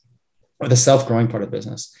database, or the self-growing part of the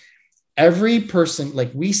business. Every person,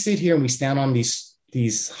 like we sit here and we stand on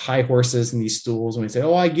these high horses and these stools and we say,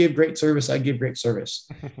 oh, I give great service. I give great service.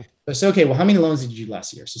 I say, okay, well, how many loans did you do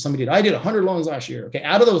last year? So I did 100 loans last year. Okay.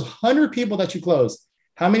 Out of those 100 people that you closed,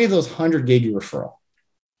 how many of those 100 gave you referral?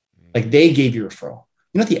 Like they gave you referral.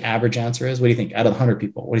 You know what the average answer is? What do you think? Out of 100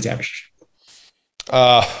 people, what is the average?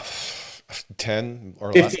 10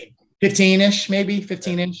 or 15, less. 15-ish, maybe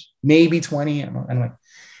 15-ish, maybe 20. I don't know. Anyway,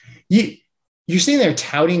 you're sitting there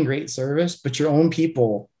touting great service, but your own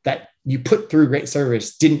people that you put through great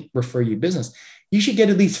service didn't refer you business. You should get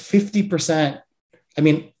at least 50%. I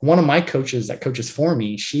mean, one of my coaches that coaches for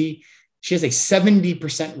me, she has a 70%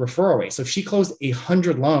 referral rate. So if she closed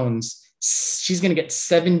 100 loans, she's going to get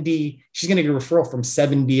 70. She's going to get a referral from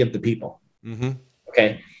 70 of the people.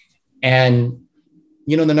 Okay. And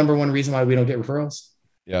you know, the number one reason why we don't get referrals?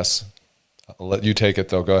 Yes. I'll let you take it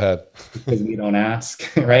though. Go ahead. Because we don't ask,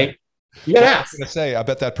 right? You got to ask. I was going to say, I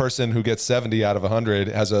bet that person who gets 70 out of 100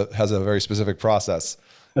 has a very specific process.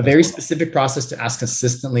 A very specific process to ask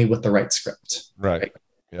consistently with the right script. Right.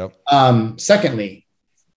 Yep. Secondly,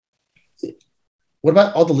 what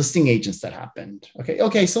about all the listing agents that happened?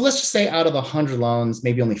 Okay. So let's just say out of the 100 loans,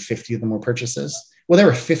 maybe only 50 of them were purchases. Well, there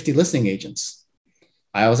were 50 listing agents.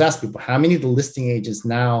 I always ask people, how many of the listing agents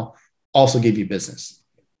now also give you business?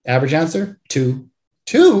 Average answer, 2.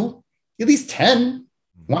 At least 10,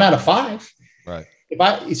 1 out of 5. Right.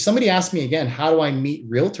 If somebody asks me again, how do I meet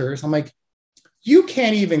realtors? I'm like, you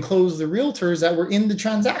can't even close the realtors that were in the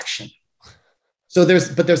transaction. So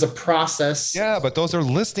there's a process. Yeah, but those are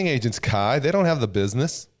listing agents, Kai. They don't have the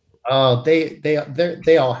business. Oh,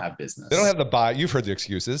 they all have business. They don't have the buy. You've heard the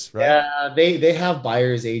excuses, right? Yeah, they have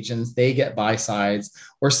buyers agents. They get buy sides,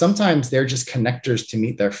 or sometimes they're just connectors to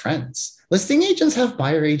meet their friends. Listing agents have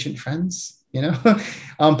buyer agent friends, you know,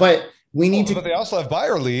 but we need to. But they also have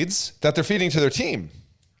buyer leads that they're feeding to their team.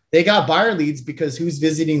 They got buyer leads because who's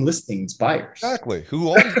visiting listings? Buyers. Exactly. Who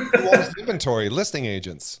owns inventory? Listing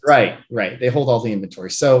agents. Right. They hold all the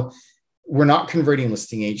inventory. So we're not converting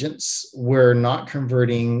listing agents. We're not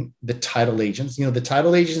converting the title agents. You know, the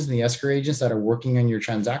title agents and the escrow agents that are working on your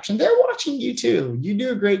transaction, they're watching you too. You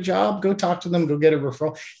do a great job. Go talk to them. Go get a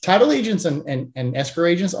referral. Title agents and escrow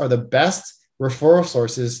agents are the best referral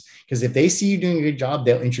sources Because if they see you doing a good job,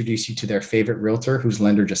 they'll introduce you to their favorite realtor whose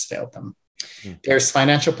lender just failed them. There's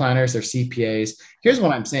financial planners, there's CPAs. Here's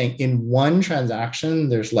what I'm saying. In one transaction,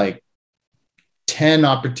 there's like 10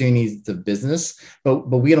 opportunities of business, but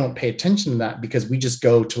we don't pay attention to that because we just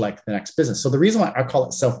go to like the next business. So the reason why I call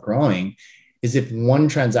it self-growing is if one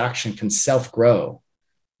transaction can self-grow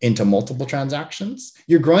into multiple transactions,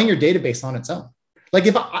 you're growing your database on its own. Like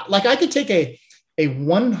if I could take a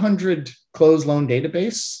 100 closed loan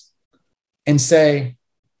database and say,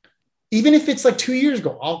 even if it's like 2 years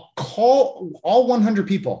ago, I'll call all 100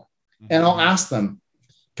 people and I'll ask them,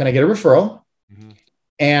 can I get a referral?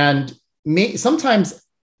 And sometimes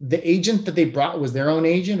the agent that they brought was their own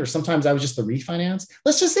agent, or sometimes I was just the refinance.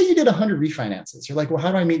 Let's just say you did 100 refinances. You're like, well,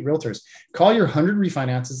 how do I meet realtors? Call your 100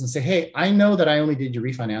 refinances and say, hey, I know that I only did your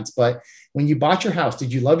refinance, but when you bought your house,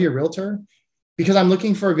 did you love your realtor? Because I'm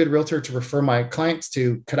looking for a good realtor to refer my clients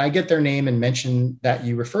to. Could I get their name and mention that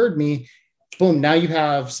you referred me? Boom, now you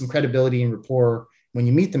have some credibility and rapport. When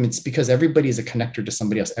you meet them, it's because everybody is a connector to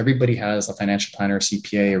somebody else. Everybody has a financial planner, a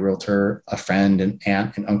CPA, a realtor, a friend, an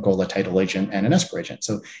aunt, an uncle, a title agent, and an escrow agent.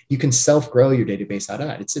 So you can self-grow your database out of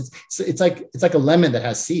that. It's like a lemon that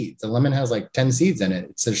has seeds. A lemon has like 10 seeds in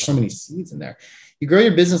it. So there's so many seeds in there. You grow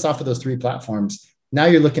your business off of those 3 platforms. Now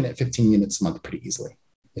you're looking at 15 units a month pretty easily.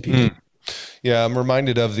 If you Yeah, I'm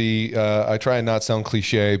reminded of I try and not sound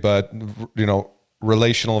cliche, but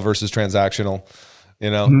relational versus transactional.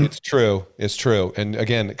 It's true. It's true. And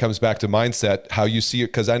again, it comes back to mindset, how you see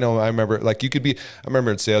it. Cause I remember like I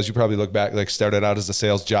remember in sales, you probably look back, like started out as a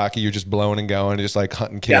sales jockey. You're just blowing and going, just like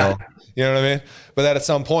hunt and kill. Yeah. You know what I mean? But then at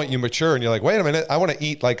some point you mature and you're like, wait a minute, I want to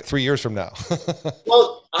eat like 3 years from now.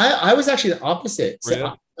 Well, I was actually the opposite.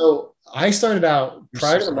 Really? So I started out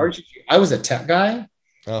prior to the mortgage. I was a tech guy,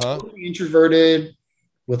 totally introverted,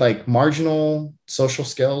 with like marginal social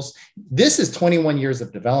skills. This is 21 years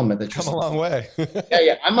of development. That's come a long way.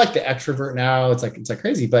 yeah. I'm like the extrovert now. It's like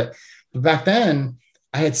crazy. But back then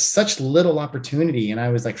I had such little opportunity and I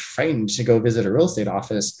was like frightened to go visit a real estate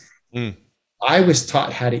office. I was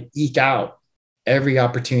taught how to eke out every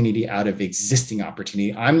opportunity out of existing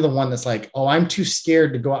opportunity. I'm the one that's like, oh, I'm too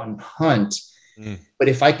scared to go out and hunt. But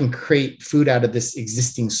if I can create food out of this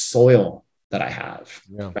existing soil that I have,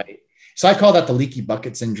 right? So I call that the leaky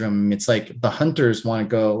bucket syndrome. It's like the hunters want to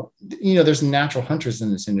go, there's natural hunters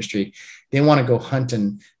in this industry. They want to go hunt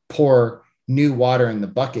and pour new water in the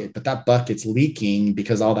bucket, but that bucket's leaking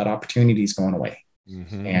because all that opportunity is going away.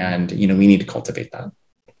 And, we need to cultivate that.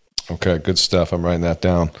 Okay. Good stuff. I'm writing that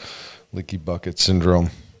down. Leaky bucket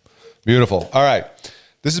syndrome. Beautiful. All right.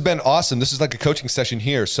 This has been awesome. This is like a coaching session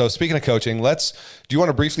here. So speaking of coaching, do you want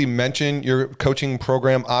to briefly mention your coaching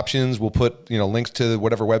program options? We'll put, links to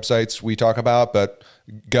whatever websites we talk about, but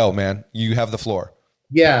go, man, you have the floor.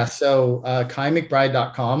 Yeah. So,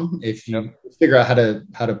 KaiMcBride.com, if you figure out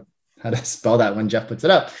how to spell that when Jeff puts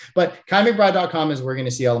it up, but KaiMcBride.com is where you're going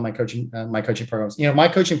to see all of my coaching programs. My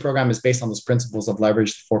coaching program is based on those principles of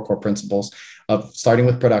leverage, the 4 core principles of starting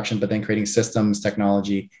with production, but then creating systems,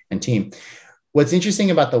 technology, and team. What's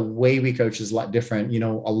interesting about the way we coach is a lot different. A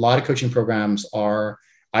lot of coaching programs are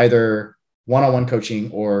either one-on-one coaching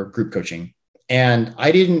or group coaching. And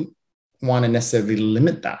I didn't want to necessarily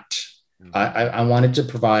limit that. I wanted to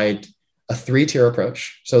provide a 3-tier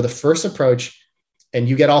approach. So the first approach, and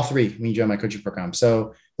you get all 3 when you join my coaching program.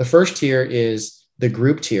 So the first tier is the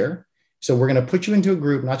group tier. So we're going to put you into a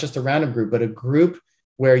group, not just a random group, but a group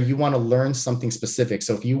where you want to learn something specific.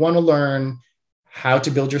 So if you want to learn how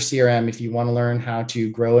to build your CRM, if you want to learn how to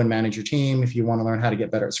grow and manage your team, if you want to learn how to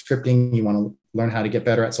get better at scripting, you want to learn how to get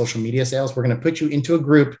better at social media sales, we're going to put you into a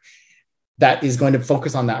group that is going to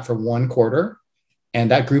focus on that for 1 quarter.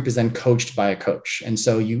 And that group is then coached by a coach. And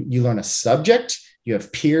so you learn a subject, you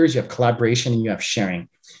have peers, you have collaboration, and you have sharing.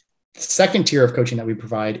 The second tier of coaching that we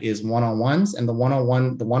provide is one-on-ones. And the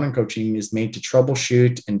one-on-one coaching is made to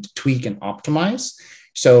troubleshoot and to tweak and optimize.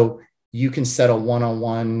 So you can set a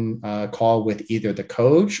one-on-one call with either the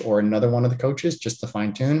coach or another one of the coaches just to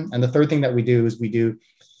fine tune. And the third thing that we do is we do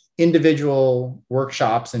individual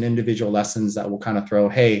workshops and individual lessons that will kind of throw,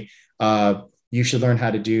 hey, you should learn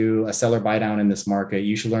how to do a seller buy down in this market.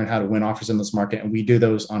 You should learn how to win offers in this market. And we do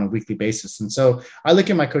those on a weekly basis. And so I look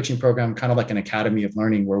at my coaching program kind of like an academy of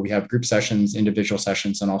learning where we have group sessions, individual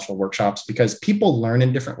sessions, and also workshops, because people learn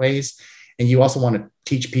in different ways. And you also want to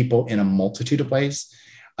teach people in a multitude of ways.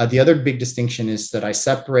 The other big distinction is that I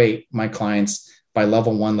separate my clients by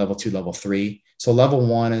level 1, level 2, level 3. So level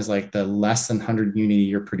 1 is like the less than 100 unit a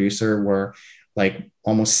year producer, where like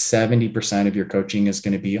almost 70% of your coaching is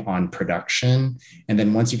going to be on production. And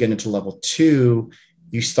then once you get into level 2,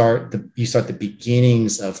 you start the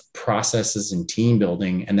beginnings of processes and team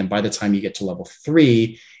building. And then by the time you get to level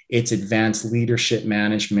 3, it's advanced leadership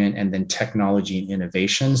management and then technology and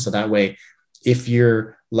innovation. So that way, if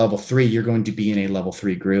you're level 3, you're going to be in a level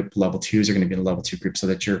 3 group. Level 2s are going to be in a level 2 group so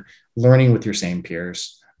that you're learning with your same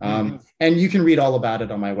peers. And you can read all about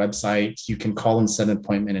it on my website. You can call and set an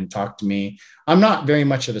appointment and talk to me. I'm not very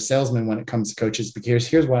much of a salesman when it comes to coaches, because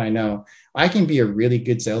here's what I know. I can be a really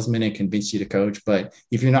good salesman and convince you to coach, but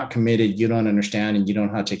if you're not committed, you don't understand, and you don't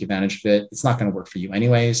know how to take advantage of it, it's not going to work for you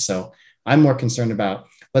anyways. So I'm more concerned about,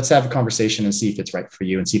 let's have a conversation and see if it's right for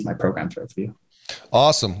you and see if my program's right for you.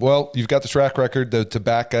 Awesome. Well, you've got the track record to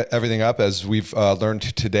back everything up, as we've learned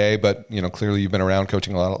today, but clearly you've been around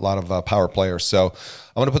coaching a lot of power players. So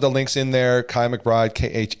I'm going to put the links in there. Kai McBride,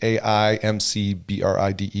 KhaimCbride,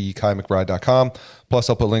 KaiMcBride.com. Plus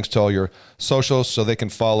I'll put links to all your socials so they can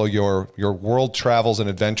follow your world travels and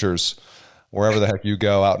adventures wherever the heck you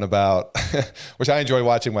go out and about, which I enjoy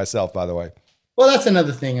watching myself, by the way. Well, that's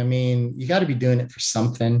another thing. I mean, you got to be doing it for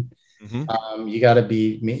something. You got to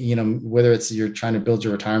be, whether it's you're trying to build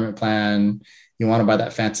your retirement plan, you want to buy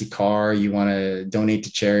that fancy car, you want to donate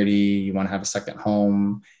to charity, you want to have a second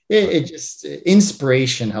home. It just,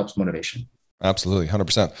 inspiration helps motivation. Absolutely.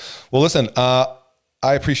 100%. Well, listen,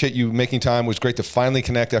 I appreciate you making time. It was great to finally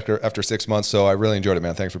connect after 6 months. So I really enjoyed it,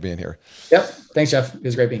 man. Thanks for being here. Yep. Thanks, Jeff. It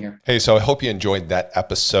was great being here. Hey, so I hope you enjoyed that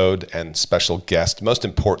episode and special guest. Most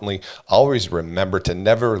importantly, always remember to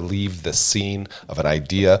never leave the scene of an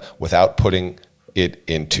idea without putting it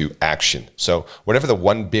into action. So whatever the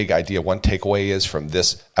one big idea, one takeaway is from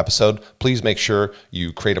this episode, please make sure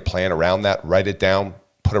you create a plan around that, write it down,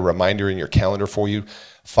 put a reminder in your calendar for you,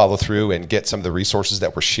 follow through and get some of the resources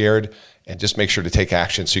that were shared, and just make sure to take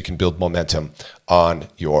action so you can build momentum on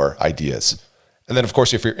your ideas. And then, of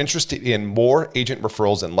course, if you're interested in more agent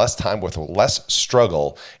referrals and less time with less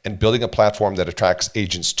struggle, and building a platform that attracts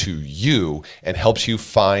agents to you and helps you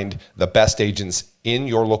find the best agents in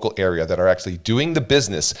your local area that are actually doing the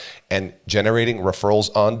business and generating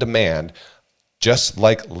referrals on demand, just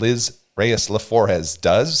like Liz Reyes Laforez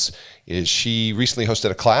does, is she recently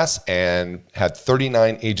hosted a class and had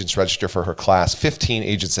 39 agents register for her class. 15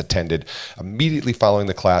 agents attended. Immediately following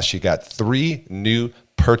the class, she got 3 new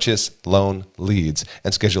purchase loan leads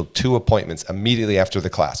and scheduled 2 appointments immediately after the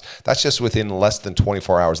class. That's just within less than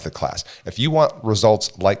 24 hours of the class. If you want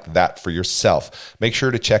results like that for yourself, make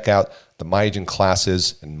sure to check out the My Agent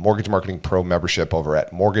classes and Mortgage Marketing Pro membership over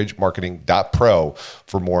at mortgagemarketing.pro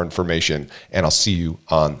for more information. And I'll see you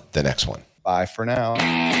on the next one. Bye for now.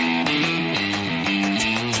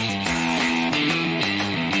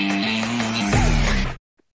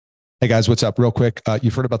 Hey guys, what's up? Real quick,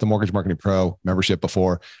 you've heard about the Mortgage Marketing Pro membership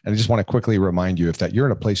before, and I just want to quickly remind you, if that you're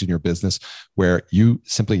in a place in your business where you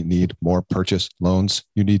simply need more purchase loans,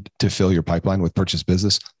 you need to fill your pipeline with purchase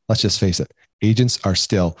business. Let's just face it, agents are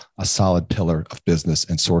still a solid pillar of business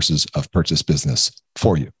and sources of purchase business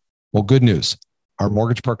for you. Well, good news. Our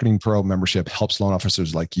Mortgage Marketing Pro membership helps loan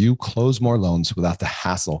officers like you close more loans without the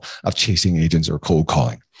hassle of chasing agents or cold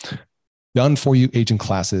calling. Done for you agent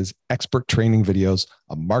classes, expert training videos,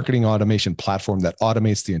 a marketing automation platform that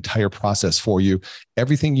automates the entire process for you,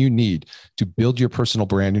 everything you need to build your personal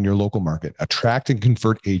brand in your local market, attract and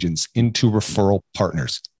convert agents into referral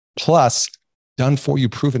partners. Plus, done for you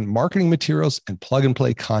proven marketing materials and plug and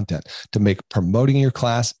play content to make promoting your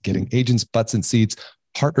class, getting agents butts in seats,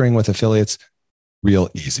 partnering with affiliates real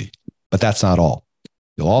easy. But that's not all.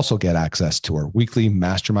 You'll also get access to our weekly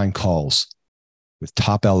mastermind calls with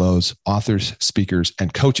top LOs, authors, speakers,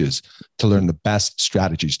 and coaches to learn the best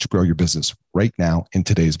strategies to grow your business right now in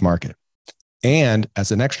today's market. And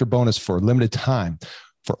as an extra bonus for a limited time,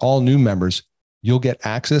 for all new members, you'll get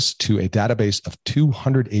access to a database of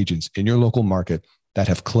 200 agents in your local market that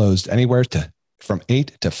have closed anywhere from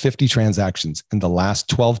 8 to 50 transactions in the last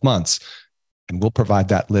 12 months. And we'll provide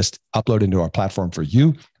that list uploaded into our platform for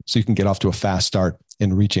you so you can get off to a fast start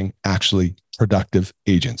in reaching actually productive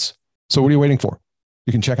agents. So what are you waiting for?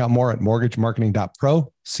 You can check out more at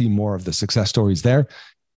mortgagemarketing.pro, see more of the success stories there.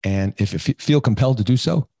 And if you feel compelled to do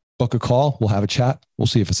so, book a call. We'll have a chat. We'll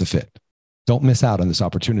see if it's a fit. Don't miss out on this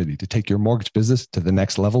opportunity to take your mortgage business to the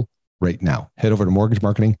next level right now. Head over to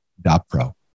mortgagemarketing.pro.